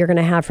inspector that you're going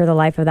to have for the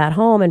life of that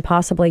home and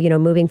possibly,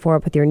 moving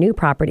forward with your new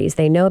properties.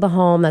 They know the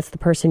home. That's the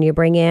person you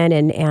bring in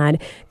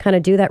and kind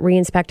of do that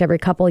re-inspect every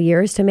couple of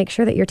years to make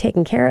sure that you're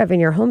taken care of and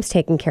your home's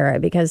taken care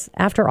of, because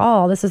after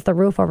all, this is the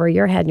roof over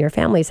your head and your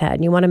family's head,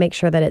 and you want to make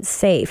sure that it's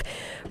safe.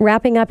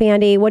 Wrapping up,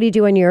 Andy, what do you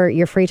do in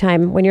your free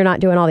time when you're not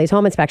doing all these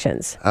home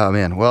inspections? Oh,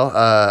 man. Well,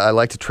 I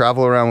like to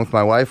travel around with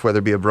my wife, whether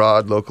it be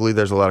abroad, locally.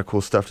 There's a lot of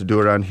cool stuff to do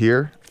around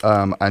here.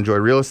 I enjoy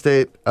real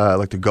estate. I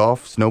like to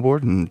golf,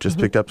 snowboard, and just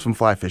picked up some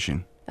fly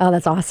fishing. Oh,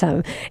 that's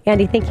awesome.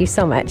 Andy, thank you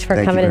so much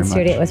for coming in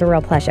studio. It was a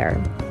real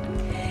pleasure.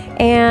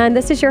 And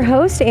this is your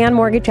host and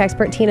mortgage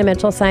expert, Tina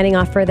Mitchell, signing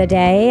off for the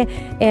day.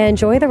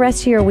 Enjoy the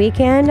rest of your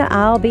weekend.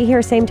 I'll be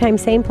here same time,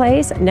 same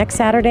place next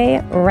Saturday,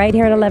 right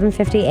here at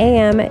 11:50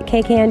 a.m.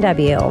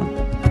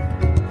 KKNW.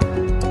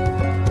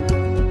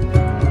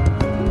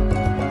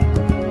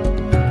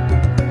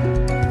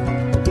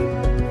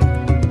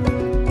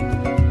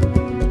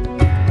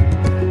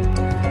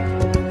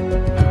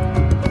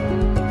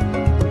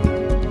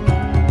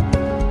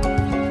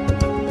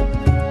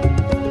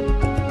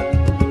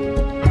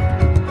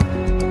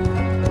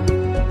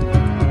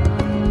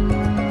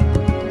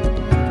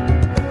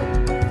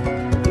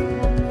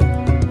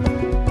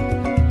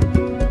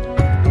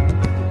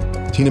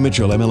 Tina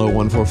Mitchell, MLO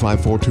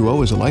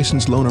 145420, is a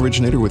licensed loan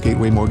originator with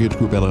Gateway Mortgage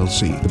Group,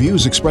 LLC. The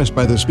views expressed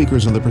by the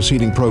speakers on the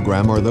preceding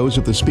program are those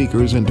of the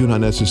speakers and do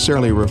not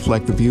necessarily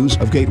reflect the views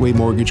of Gateway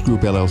Mortgage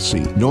Group,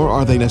 LLC, nor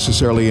are they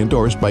necessarily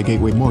endorsed by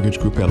Gateway Mortgage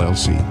Group,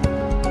 LLC.